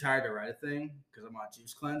was too tired to write a thing because I'm on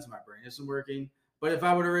juice cleanse. My brain isn't working. But if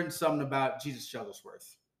I would have written something about Jesus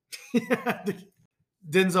Shuttlesworth.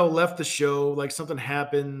 Denzel left the show. Something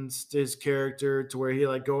happens to his character to where he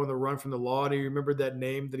go on the run from the law. And he remembered that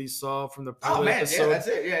name that he saw from the episode. Yeah, that's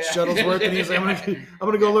it. Yeah. Shuttlesworth. And he's like, I'm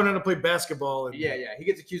going to go learn how to play basketball. And, He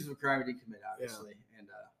gets accused of a crime he didn't commit, obviously.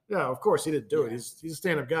 Yeah, of course he didn't do it. He's a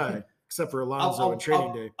stand-up guy, except for Alonzo and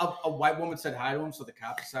Training Day. A white woman said hi to him, so the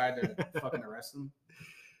cop decided to fucking arrest him.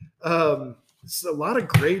 It's a lot of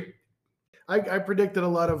great. I predicted a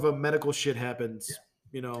lot of medical shit happens.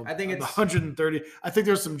 I think it's 130. I think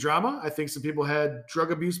there's some drama. I think some people had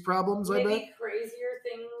drug abuse problems. Maybe crazier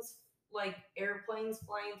things like airplanes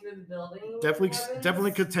flying through the building.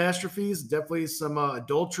 Definitely catastrophes. Definitely some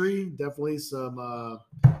adultery. Definitely some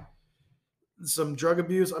drug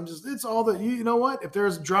abuse. It's all that you know what? If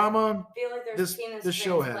there's drama, I feel like there's this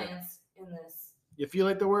show had in this. You feel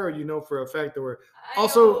like there were, or for a fact there were. I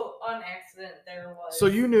know on accident there was. So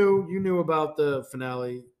you knew about the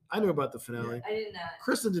finale. I knew about the finale. I did not.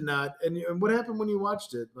 Kristen did not. And what happened when you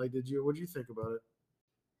watched it? What did you think about it?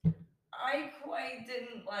 I quite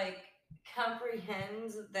didn't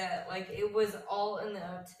comprehend that it was all in the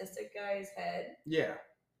autistic guy's head. Yeah.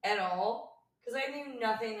 At all. Because I knew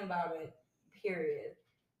nothing about it. period.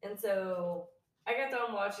 And so I got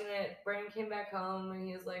done watching it. Brandon came back home and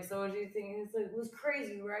he was like, "So what do you think?" He's like, "It was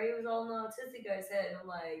crazy, right? It was all in the autistic guy's head." And I'm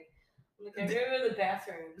like, I gotta go to the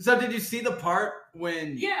bathroom. So did you see the part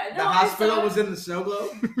when the no, hospital was in the snow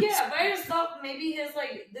globe? Yeah, but I just thought maybe his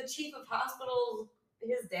the chief of hospitals,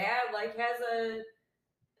 his dad has a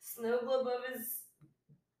snow globe of his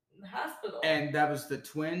hospital. And that was the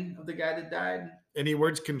twin of the guy that died? Any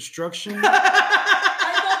words construction? I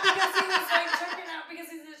thought because he was checking out because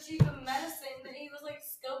he's the chief of medicine that he was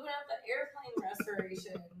scoping out the airplane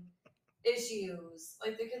restoration issues,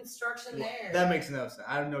 the construction there. That makes no sense.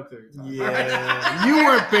 I have no clue. Yeah, you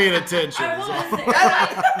weren't paying attention. I wasn't. The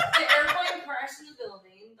airplane crashed in the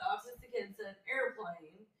building. The autistic kid said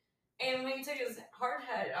airplane, and when he took his hard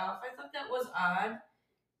hat off, I thought that was odd.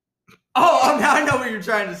 Oh, now I know what you're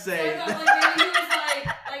trying to say. So I thought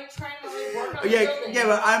maybe he was trying to work on the building. Yeah,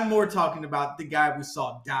 but I'm more talking about the guy we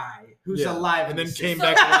saw die, who's alive and then came So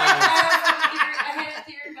back alive. I had a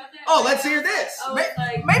theory about that. Oh, let's hear this.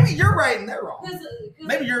 Maybe you're right and they're wrong.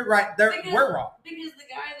 Maybe you're right. We're wrong. Because the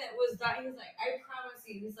guy that was dying, he's like, "I promise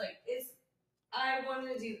you," he's like, I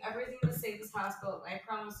wanted to do everything to save this hospital. And I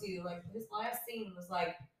promise you, his last scene was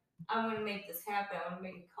I'm going to make this happen. I'm going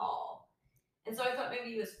to make a call. And so I thought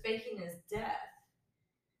maybe he was faking his death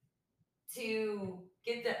to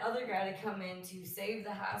get the other guy to come in to save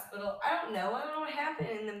the hospital. I don't know what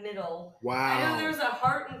happened in the middle. Wow. I know there's a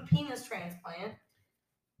heart and penis transplant.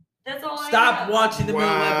 That's all I know. Stop watching the middle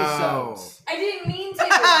episodes. I didn't mean to.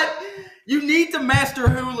 You need to master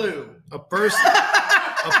Hulu. A first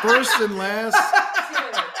and last.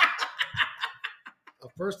 A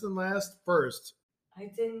first and last first.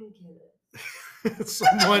 I didn't get it.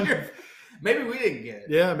 Someone. Maybe we didn't get it.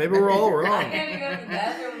 Yeah, maybe we're all wrong. I had to go to the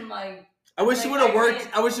bathroom. I wish it would have worked.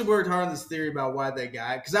 I wish it worked hard on this theory about why that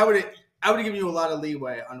guy. Because I would have given you a lot of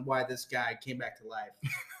leeway on why this guy came back to life.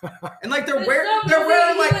 And they're wearing he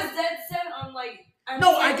was dead set on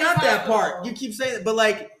No, I got that part. You keep saying it,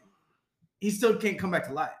 but he still can't come back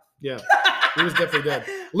to life. Yeah, he was definitely dead.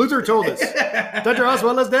 Luther told us, Dr.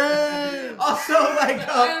 Oswald is dead. Also,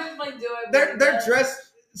 they're dressed.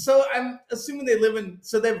 So I'm assuming they live in.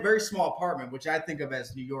 So they have a very small apartment, which I think of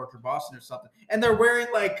as New York or Boston or something. And they're wearing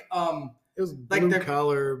it was blue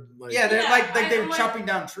collar. They were chopping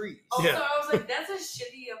down trees. Also, I was that's a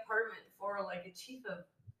shitty apartment for a chief of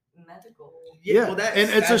medical. Yeah, well, and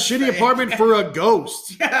it's a shitty apartment for a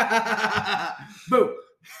ghost. Boo.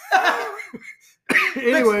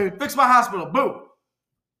 Anyway, fix my hospital. Boo.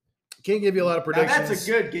 Can't give you a lot of predictions. Now that's a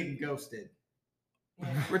good getting ghosted.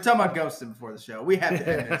 We're talking about ghosting before the show. We have to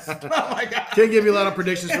end this. Oh my god! Can't give you a lot of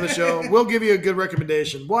predictions for the show. We'll give you a good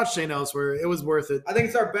recommendation. Watch St. Elsewhere. It was worth it. I think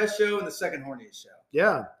it's our best show and the second horniest show.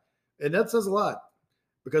 Yeah, and that says a lot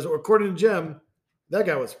because according to Jim, that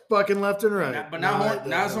guy was fucking left and right. But not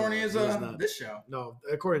as horny as this show. No,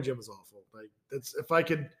 according to Jim, was awful. That's if I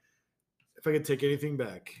could take anything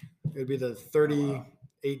back, it'd be the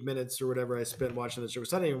 38 minutes or whatever I spent watching the show.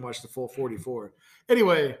 Because I didn't even watch the full 44.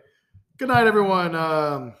 Anyway. Good night, everyone.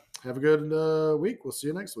 Have a good week. We'll see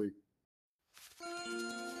you next week.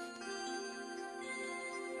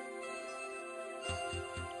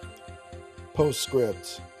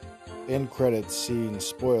 Postscript. End credits scene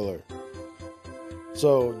spoiler.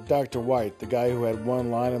 So, Dr. White, the guy who had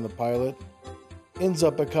one line in the pilot, ends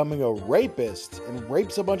up becoming a rapist and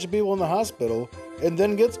rapes a bunch of people in the hospital and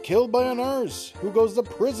then gets killed by a nurse who goes to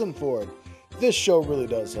prison for it. This show really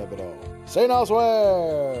does have it all. St.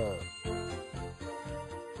 Elsewhere!